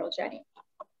entrepreneurial journey?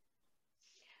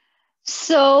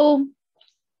 So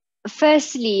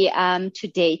firstly, to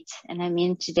date, and I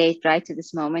mean to date, right to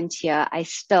this moment here, I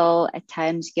still at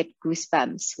times get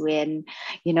goosebumps when,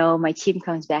 my team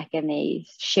comes back and they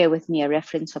share with me a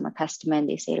reference from a customer and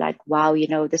they say like, wow,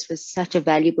 this was such a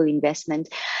valuable investment.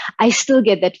 I still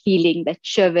get that feeling, that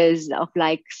shivers of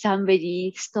like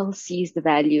somebody still sees the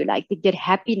value, like they get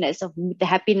happiness of the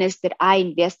happiness that I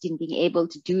invest in being able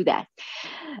to do that.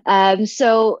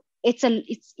 So it's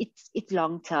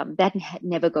long term, that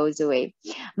never goes away.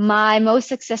 My most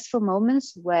successful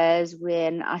moments was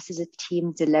when us as a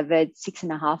team delivered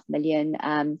 6.5 million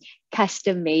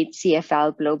custom made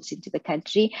CFL globes into the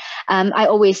country. I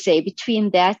always say between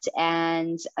that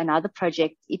and another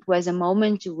project, it was a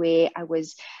moment where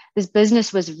this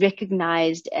business was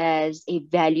recognized as a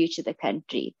value to the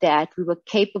country, that we were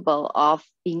capable of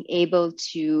being able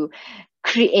to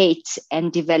create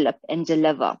and develop and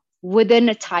deliver within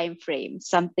a time frame,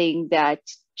 something that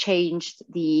changed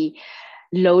the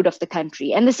load of the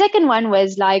country. And the second one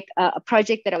was like a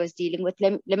project that I was dealing with.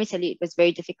 Let me tell you, it was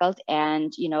very difficult.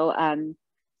 And,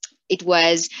 it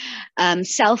was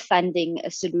self-funding a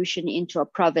solution into a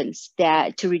province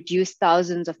to reduce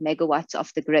thousands of megawatts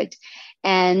off the grid.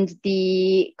 And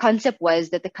the concept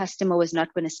was that the customer was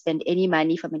not going to spend any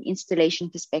money from an installation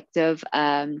perspective,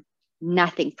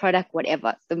 nothing, product,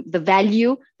 whatever. The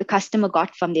value the customer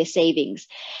got from their savings.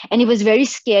 And it was very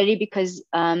scary because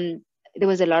there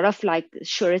was a lot of like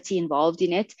surety involved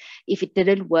in it. If it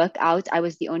didn't work out, I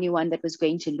was the only one that was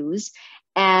going to lose.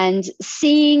 And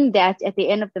seeing that at the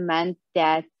end of the month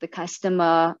that the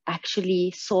customer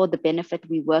actually saw the benefit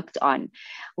we worked on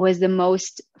was the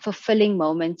most fulfilling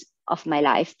moment of my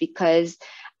life, because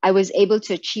I was able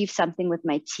to achieve something with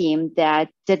my team that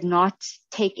did not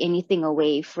take anything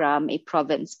away from a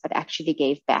province, but actually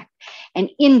gave back. And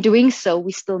in doing so,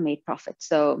 we still made profit.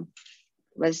 So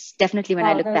it was definitely when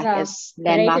I look back as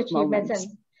landmark moments.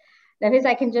 And Nafisa,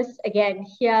 I can just, again,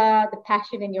 hear the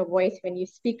passion in your voice when you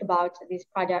speak about these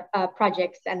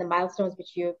projects and the milestones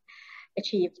which you've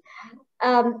achieved.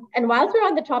 And whilst we're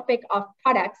on the topic of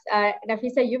products,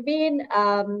 Nafisa, you've been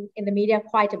in the media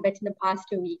quite a bit in the past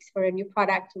 2 weeks for a new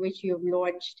product which you've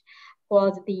launched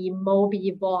called the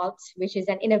Mobi Vault, which is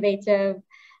an innovative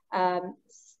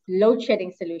load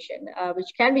shedding solution, which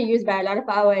can be used by a lot of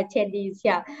our attendees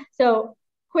here. So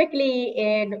quickly,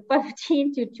 in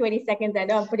 15 to 20 seconds, I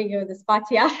know I'm putting you on the spot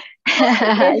here.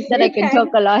 I said I can talk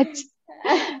a lot.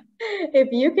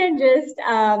 If you can just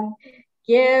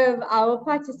give our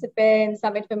participants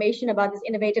some information about this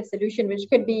innovative solution, which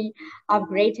could be of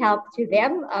great help to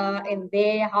them in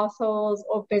their households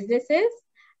or businesses,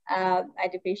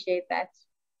 I'd appreciate that.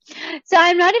 So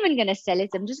I'm not even going to sell it.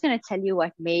 I'm just going to tell you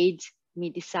what made me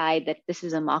decide that this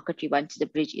is a market we wanted to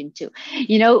bridge into.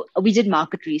 We did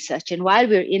market research, and while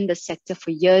we were in the sector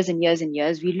for years and years and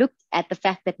years, we looked at the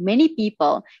fact that many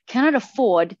people cannot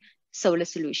afford solar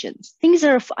solutions. Things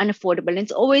are unaffordable, and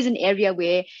it's always an area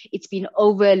where it's been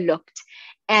overlooked.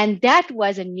 And that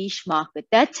was a niche market.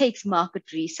 That takes market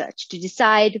research to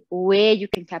decide where you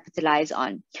can capitalize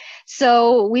on.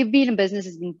 So we've been a business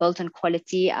that's been built on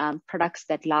quality products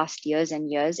that last years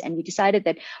and years. And we decided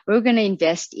that we're going to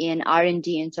invest in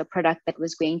R&D into a product that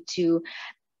was going to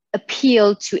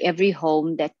appeal to every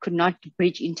home that could not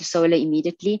bridge into solar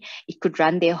immediately. It could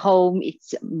run their home,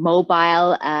 it's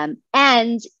mobile,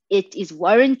 and it is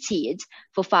warranted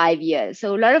for 5 years.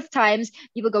 So a lot of times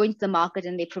people go into the market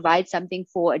and they provide something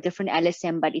for a different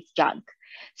LSM, but it's junk.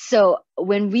 So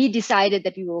when we decided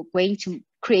that we were going to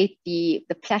create the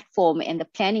platform and the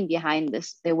planning behind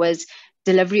this, there was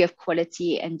delivery of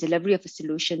quality and delivery of a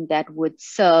solution that would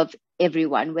serve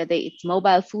everyone, whether it's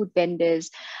mobile food vendors,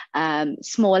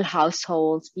 small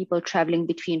households, people traveling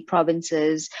between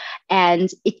provinces, and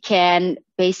it can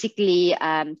basically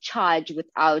charge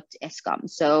without Eskom.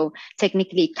 So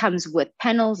technically it comes with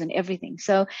panels and everything.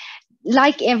 So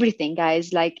like everything,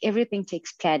 guys, like everything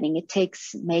takes planning. It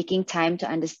takes making time to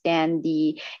understand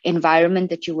the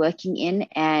environment that you're working in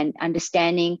and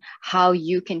understanding how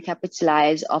you can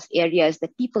capitalize off areas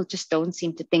that people just don't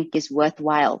seem to think is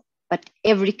worthwhile. But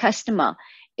every customer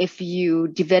if you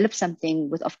develop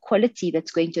something of quality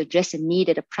that's going to address a need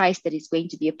at a price that is going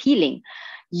to be appealing,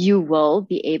 you will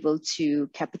be able to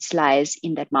capitalize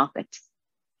in that market.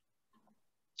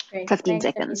 Great. 15 Thanks,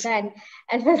 seconds.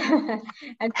 Nafisa.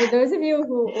 And for those of you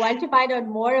who want to find out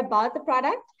more about the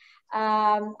product,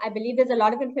 I believe there's a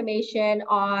lot of information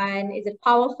on, is it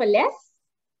Power for Less?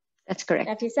 That's correct.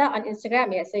 Nafisa, on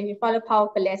Instagram, yes. So if you follow Power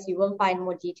for Less, you will find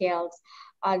more details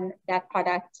on that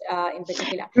product in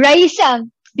particular. Raisa,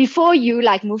 before you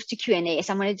move to Q&A,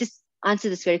 so I'm going to just answer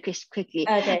this very quickly.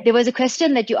 Okay. There was a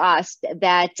question that you asked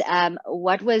that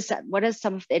what are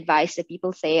some of the advice that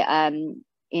people say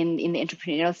in the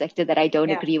entrepreneurial sector that I don't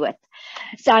agree with.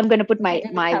 So I'm going to put my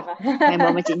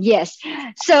moment in. Yes.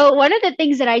 So one of the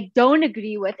things that I don't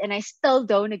agree with, and I still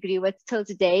don't agree with till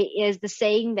today, is the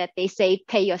saying that they say,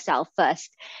 pay yourself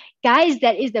first. Guys,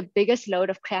 that is the biggest load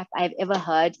of crap I've ever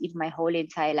heard in my whole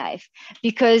entire life.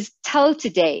 Because till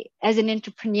today, as an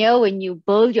entrepreneur, when you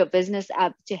build your business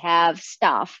up to have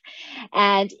staff,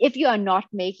 and if you are not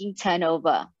making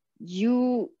turnover,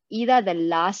 you either the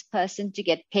last person to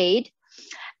get paid,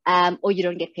 or you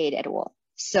don't get paid at all.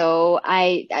 So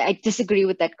I disagree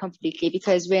with that completely,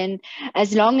 because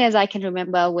as long as I can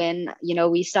remember, when,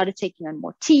 we started taking on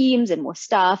more teams and more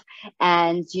staff,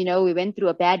 and, we went through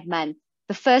a bad month,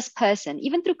 the first person,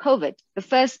 even through COVID, the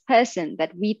first person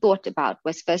that we thought about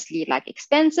was firstly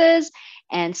expenses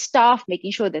and staff,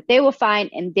 making sure that they were fine.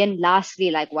 And then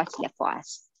lastly, what's left for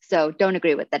us. So don't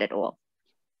agree with that at all.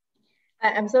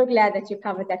 I'm so glad that you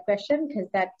covered that question, because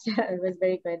that was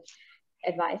very good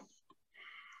advice.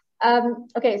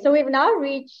 Okay, so we've now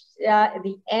reached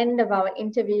the end of our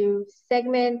interview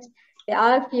segment. There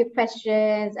are a few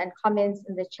questions and comments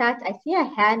in the chat. I see a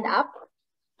hand up,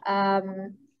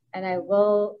 and I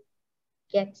will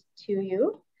get to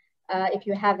you if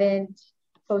you haven't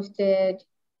posted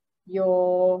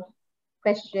your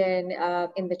question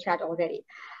in the chat already.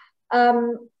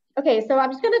 Okay, so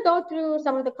I'm just going to go through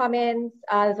some of the comments.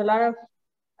 There's a lot of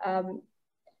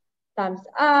thumbs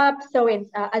up. So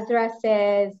Azra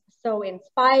says, so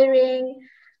inspiring.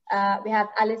 We have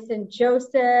Alison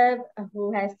Joseph,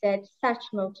 who has said, such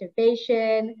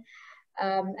motivation.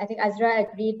 I think Azra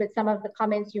agreed with some of the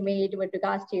comments you made with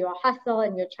regards to your hustle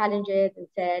and your challenges, and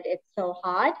said it's so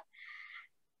hard.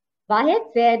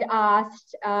 Vahid Zed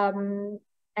asked, and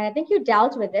I think you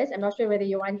dealt with this, I'm not sure whether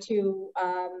you want to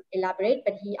elaborate,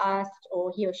 but he asked,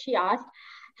 or he or she asked,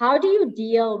 how do you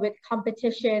deal with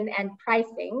competition and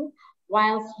pricing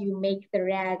whilst you make the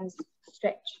rands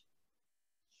stretch?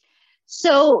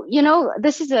 So,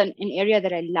 this is an area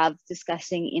that I love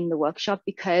discussing in the workshop,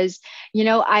 because,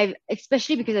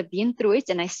 especially because I've been through it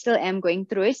and I still am going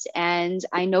through it. And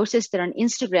I noticed that on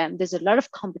Instagram, there's a lot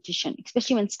of competition,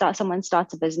 especially when someone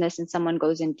starts a business and someone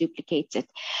goes and duplicates it.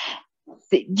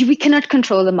 We cannot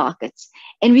control the markets,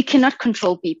 and we cannot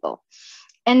control people.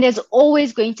 And there's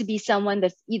always going to be someone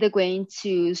that's either going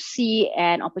to see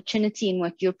an opportunity in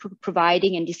what you're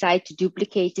providing and decide to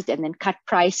duplicate it and then cut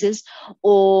prices,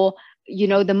 or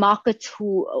the markets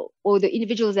or the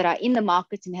individuals that are in the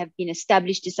market and have been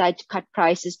established decide to cut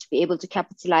prices to be able to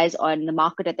capitalize on the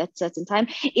market at that certain time.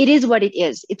 It is what it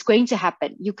is. It's going to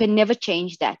happen. You can never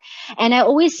change that. And I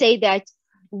always say that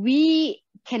we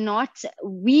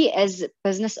as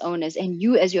business owners, and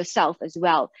you as yourself as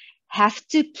well, have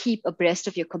to keep abreast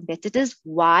of your competitors.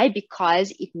 Why?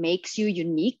 Because it makes you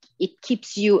unique. It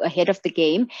keeps you ahead of the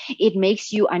game. It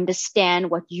makes you understand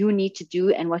what you need to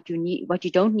do and what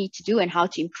you don't need to do, and how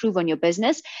to improve on your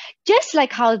business. Just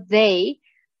like how they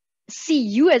see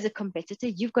you as a competitor,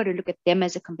 you've got to look at them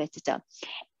as a competitor.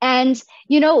 And,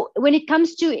 when it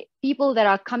comes to people that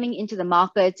are coming into the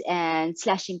market and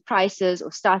slashing prices,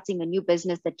 or starting a new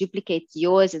business that duplicates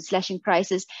yours and slashing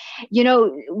prices,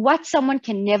 what someone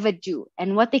can never do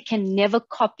and what they can never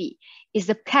copy is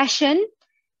the passion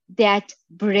that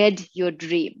bred your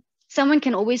dream. Someone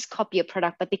can always copy a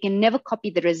product, but they can never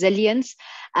copy the resilience,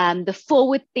 the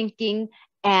forward thinking,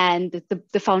 and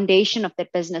the foundation of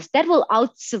that business that will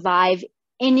out-survive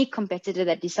any competitor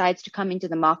that decides to come into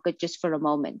the market just for a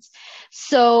moment.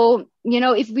 So,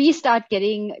 if we start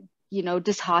getting,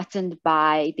 disheartened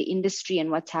by the industry and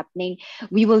what's happening,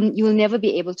 you will never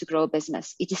be able to grow a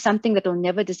business. It is something that will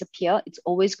never disappear. It's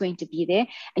always going to be there.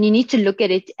 And you need to look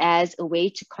at it as a way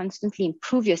to constantly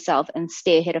improve yourself and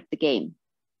stay ahead of the game.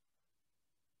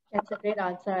 That's a great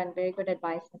answer and very good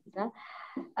advice, Nafisa.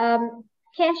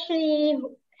 Keshi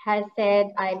has said,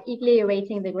 I'm eagerly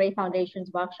awaiting the Grey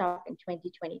Foundations workshop in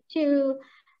 2022.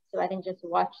 So I think just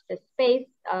watch this space.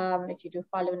 If you do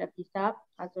follow Nafisa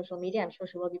on social media, I'm sure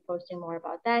she will be posting more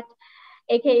about that.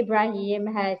 AK Ibrahim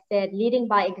has said, leading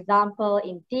by example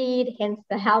indeed, hence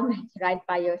the helmet right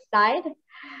by your side.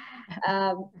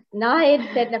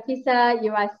 Nahid said, Nafisa,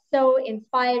 you are so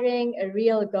inspiring, a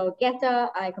real go-getter.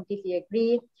 I completely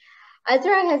agree.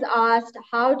 Azra has asked,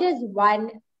 how does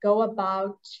one go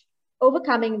about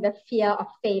overcoming the fear of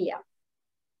failure?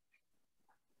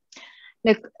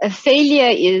 Look, a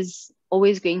failure is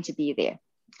always going to be there.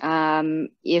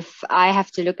 If I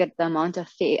have to look at the amount of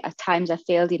times I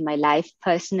failed in my life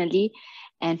personally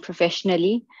and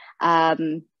professionally, I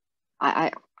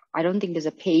don't think there's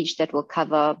a page that will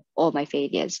cover all my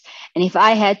failures. And if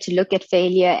I had to look at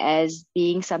failure as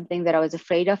being something that I was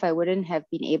afraid of, I wouldn't have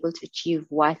been able to achieve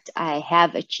what I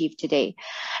have achieved today.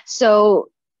 So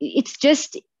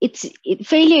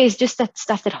failure is just that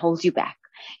stuff that holds you back.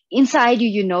 Inside you,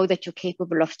 you know that you're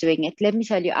capable of doing it. Let me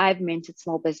tell you, I've mentored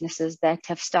small businesses that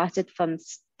have started from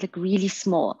like really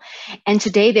small, and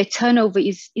today their turnover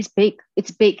is big.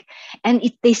 It's big,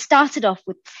 and they started off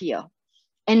with fear.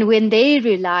 And when they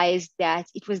realized that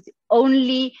it was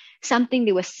only something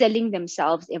they were selling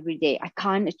themselves every day, I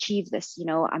can't achieve this.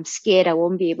 I'm scared I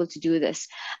won't be able to do this.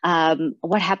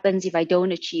 What happens if I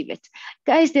don't achieve it?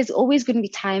 Guys, there's always going to be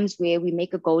times where we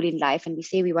make a goal in life and we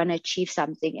say we want to achieve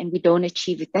something and we don't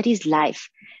achieve it. That is life.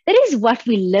 That is what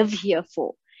we live here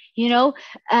for.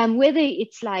 Whether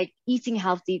it's like eating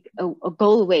healthy or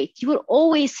goal weight, you will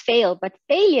always fail, but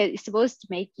failure is supposed to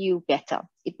make you better.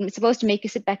 It's supposed to make you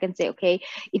sit back and say, okay,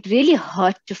 it really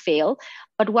hurt to fail,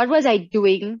 but what was I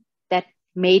doing that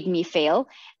made me fail?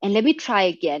 And let me try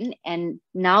again, and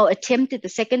now attempt it the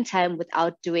second time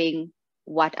without doing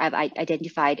what I've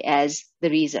identified as the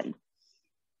reason.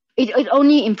 It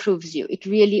only improves you. It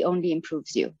really only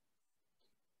improves you.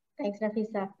 Thanks,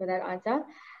 Nafisa, for that answer.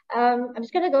 I'm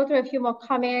just going to go through a few more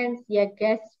comments.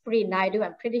 Yagesri Naidu,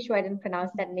 I'm pretty sure I didn't pronounce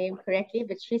that name correctly,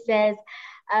 but she says,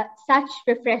 such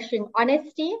refreshing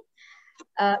honesty.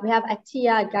 We have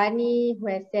Atia Gani, who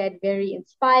has said, very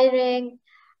inspiring.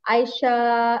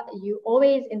 Aisha, you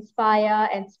always inspire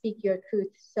and speak your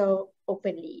truth so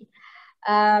openly.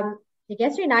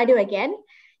 Yagesri Naidu again,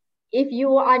 if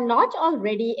you are not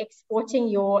already exporting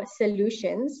your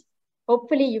solutions,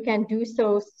 hopefully you can do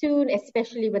so soon,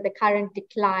 especially with the current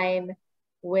decline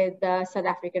with the South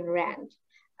African rand.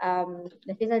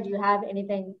 Nafisa, do you have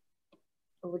anything,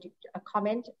 or a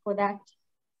comment for that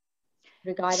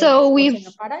regarding exporting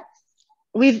a product?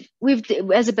 We've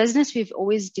as a business, we've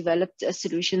always developed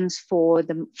solutions for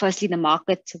firstly the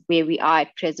market where we are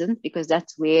at present, because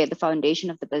that's where the foundation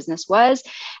of the business was.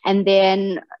 And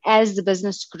then as the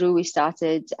business grew, we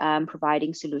started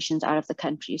providing solutions out of the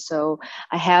country. So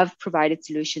I have provided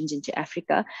solutions into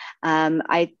Africa.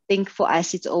 I think for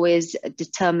us, it's always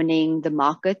determining the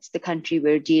market, the country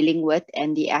we're dealing with,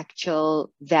 and the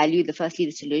actual value firstly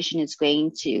the solution is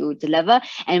going to deliver,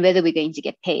 and whether we're going to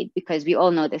get paid, because we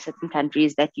all know there's certain countries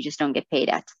that you just don't get paid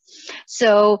at.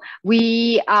 So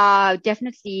we are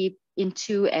definitely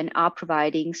into and are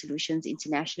providing solutions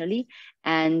internationally.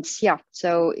 And yeah,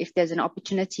 so if there's an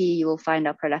opportunity, you will find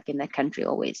our product in that country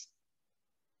always.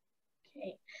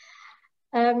 Okay.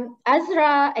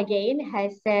 Azra again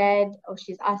has said,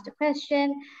 she's asked a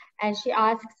question, and she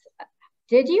asks,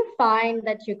 did you find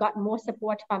that you got more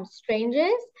support from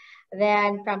strangers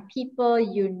than from people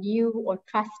you knew or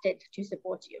trusted to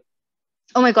support you?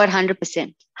 Oh my God,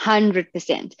 100%,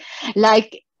 100%.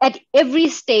 Like at every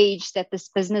stage that this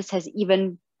business has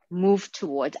even moved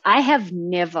towards, I have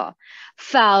never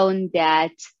found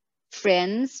that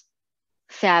friends,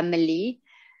 family,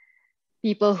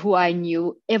 people who I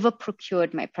knew ever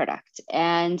procured my product.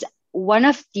 And one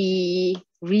of the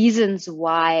reasons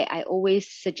why I always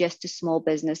suggest to small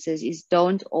businesses is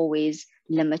don't always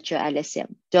limit your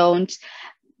LSM.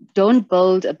 Don't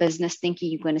build a business thinking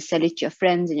you're going to sell it to your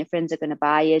friends and your friends are going to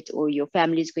buy it, or your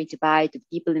family is going to buy it, or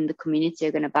people in the community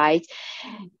are going to buy it.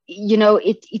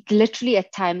 It literally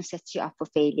at times sets you up for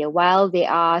failure. While there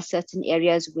are certain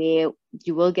areas where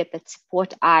you will get that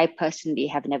support, I personally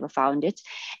have never found it.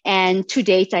 And to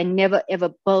date, I never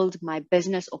ever build my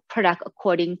business or product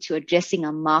according to addressing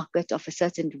a market of a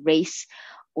certain race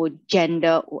or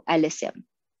gender or LSM.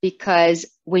 Because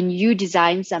when you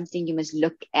design something, you must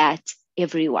look at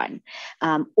everyone,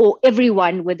 or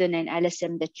everyone within an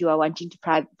LSM that you are wanting to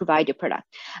provide your product.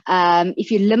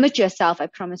 If you limit yourself, I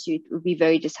promise you, it will be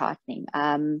very disheartening.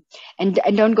 And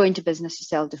don't go into business to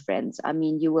sell to friends. I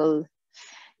mean, you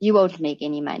won't make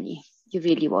any money. You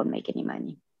really won't make any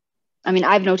money. I mean,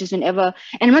 I've noticed whenever,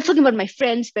 and I'm not talking about my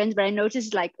friends, but I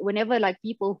noticed like whenever like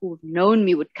people who've known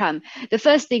me would come, the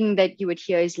first thing that you would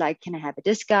hear is like, can I have a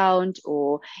discount?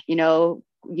 Or,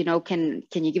 can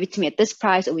you give it to me at this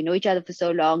price? Or we know each other for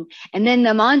so long. And then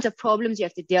the amount of problems you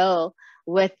have to deal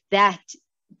with, that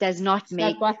does not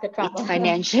make it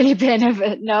financially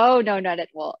benefit. No, not at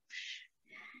all.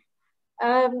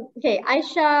 Okay,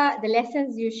 Aisha, the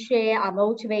lessons you share are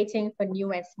motivating for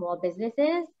new and small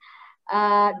businesses.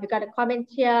 We got a comment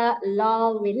here.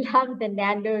 Lol, we love the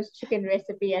Nando's chicken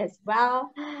recipe as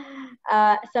well.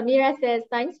 Samira says,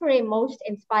 thanks for a most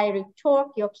inspiring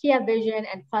talk. Your clear vision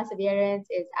and perseverance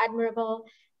is admirable.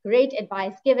 Great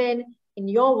advice given in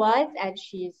your words. And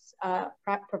she's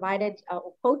provided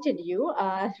or quoted you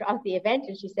throughout the event.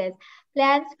 And she says,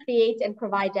 plans create and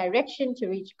provide direction to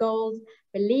reach goals.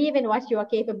 Believe in what you are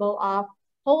capable of.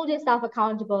 Hold yourself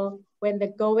accountable. When the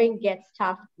going gets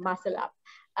tough, muscle up.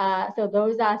 So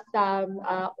those are some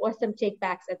awesome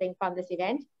takebacks, I think, from this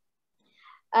event.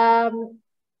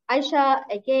 Aisha,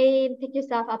 again, pick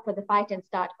yourself up for the fight and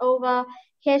start over.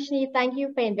 Keshni, thank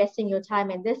you for investing your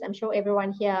time in this. I'm sure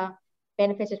everyone here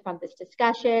benefited from this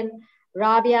discussion.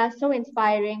 Rabia, so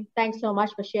inspiring. Thanks so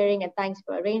much for sharing and thanks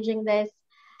for arranging this.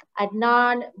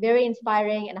 Adnan, very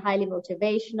inspiring and highly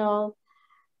motivational.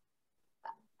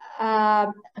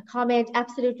 A comment,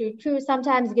 absolutely true.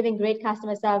 Sometimes giving great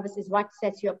customer service is what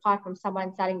sets you apart from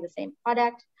someone selling the same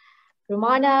product.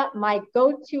 Romana, my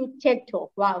go-to TED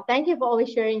Talk. Wow, thank you for always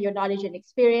sharing your knowledge and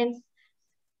experience.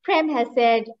 Prem has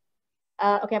said,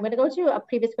 okay, I'm going to go to a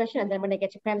previous question and then when I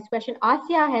get to Prem's question,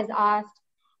 Asya has asked,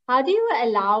 how do you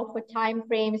allow for time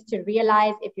frames to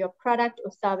realize if your product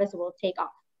or service will take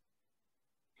off?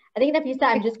 I think, Nafisa,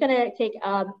 I'm just going to take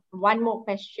one more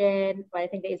question, but I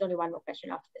think there is only one more question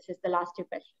after this. It's the last two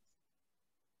questions.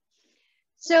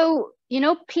 So,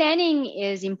 planning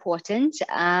is important,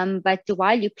 but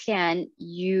while you plan,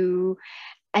 you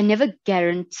are never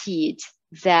guaranteed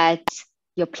that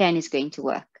your plan is going to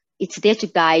work. It's there to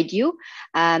guide you.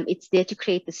 It's there to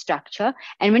create the structure.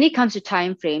 And when it comes to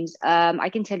timeframes, I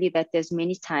can tell you that there's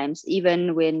many times,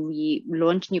 even when we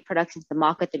launch new products into the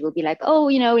market, that will be like, oh,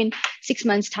 in 6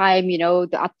 months' time,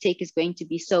 the uptake is going to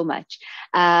be so much.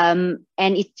 And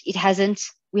it hasn't.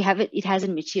 It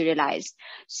hasn't materialized.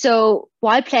 So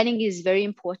while planning is very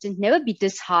important, never be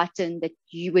disheartened that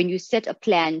when you set a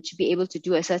plan to be able to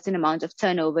do a certain amount of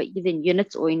turnover, either in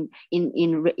units or in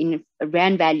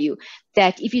rand value,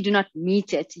 that if you do not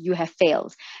meet it, you have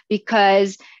failed,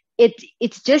 because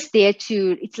it's just there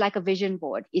it's like a vision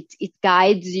board. It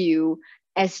guides you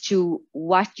as to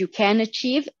what you can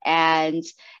achieve, and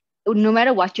no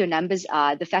matter what your numbers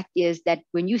are, the fact is that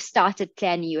when you started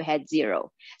planning, you had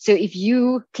 0. So if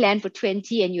you plan for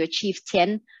 20 and you achieve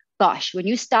 10, gosh, when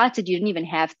you started, you didn't even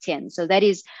have 10. So that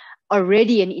is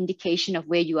already an indication of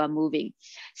where you are moving.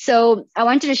 So I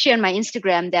wanted to share on my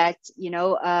Instagram that,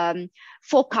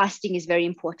 forecasting is very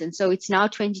important. So it's now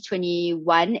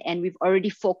 2021 and we've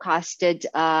already forecasted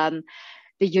the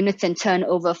units and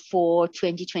turnover for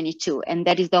 2022. And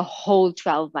that is the whole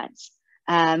 12 months.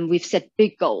 We've set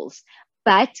big goals,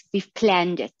 but we've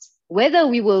planned it. Whether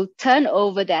we will turn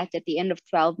over that at the end of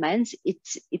 12 months,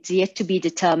 it's yet to be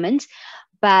determined.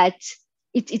 But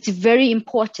it's very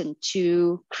important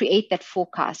to create that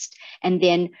forecast and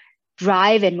then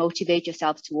drive and motivate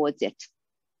yourself towards it.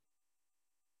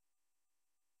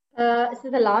 So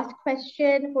the last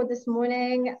question for this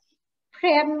morning,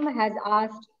 Prem has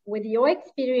asked, with your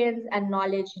experience and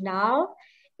knowledge now,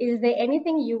 is there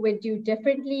anything you would do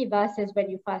differently versus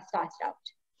when you first started out?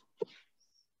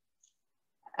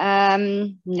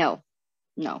 No.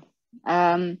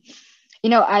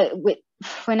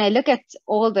 When I look at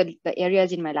all the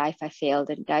areas in my life I failed,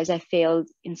 and guys, I failed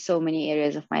in so many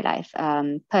areas of my life,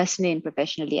 personally and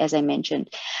professionally, as I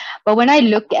mentioned. But when I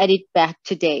look at it back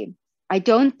today, I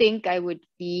don't think I would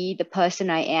be the person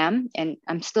I am, and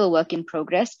I'm still a work in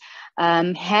progress.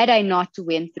 Had I not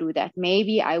went through that,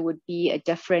 maybe I would be a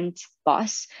different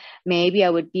boss. Maybe I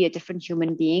would be a different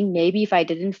human being. Maybe if I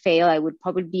didn't fail, I would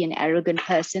probably be an arrogant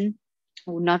person,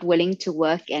 not willing to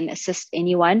work and assist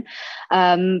anyone.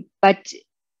 But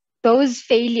those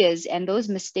failures and those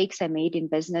mistakes I made in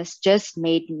business just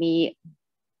made me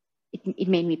it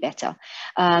made me better.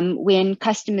 When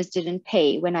customers didn't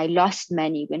pay, when I lost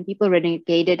money, when people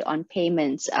renegated on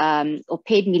payments or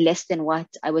paid me less than what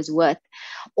I was worth,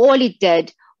 all it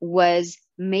did was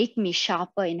make me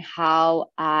sharper in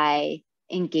how I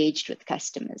engaged with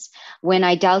customers. When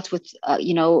I dealt with,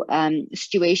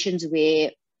 situations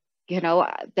where,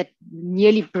 that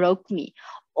nearly broke me,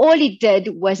 all it did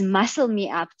was muscle me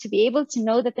up to be able to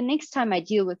know that the next time I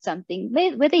deal with something,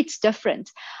 whether it's different,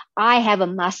 I have a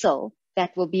muscle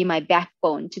that will be my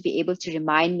backbone to be able to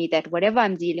remind me that whatever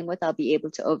I'm dealing with, I'll be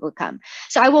able to overcome.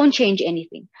 So I won't change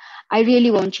anything. I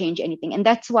really won't change anything. And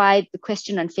that's why the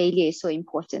question on failure is so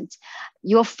important.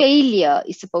 Your failure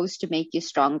is supposed to make you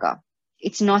stronger.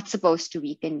 It's not supposed to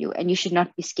weaken you, and you should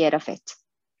not be scared of it.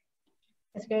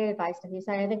 That's great advice, Nafisa.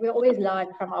 I think we always learn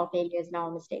from our failures and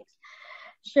our mistakes.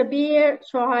 Shabir,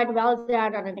 Shohad, well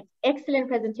done on an excellent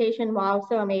presentation. Wow,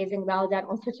 so amazing. Well done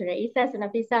also to Raisa. So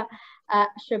Nafisa,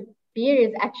 Shabir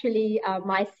is actually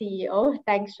my CEO.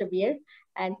 Thanks, Shabir,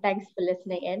 and thanks for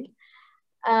listening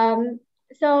in.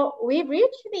 So we've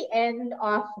reached the end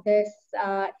of this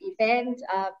event.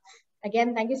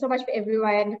 Again, thank you so much for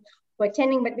everyone for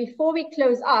attending. But before we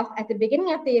close off, at the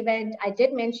beginning of the event, I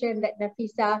did mention that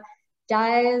Nafisa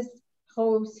does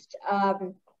host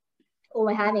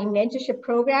or have a mentorship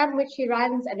program which she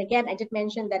runs. And again, I did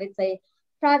mention that it's a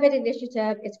private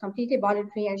initiative. It's completely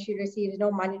voluntary and she receives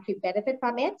no monetary benefit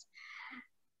from it.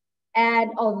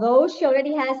 And although she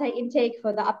already has her intake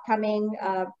for the upcoming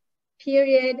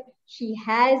period, she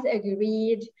has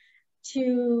agreed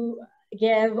to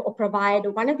give or provide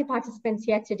one of the participants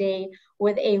here today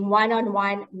with a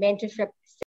one-on-one mentorship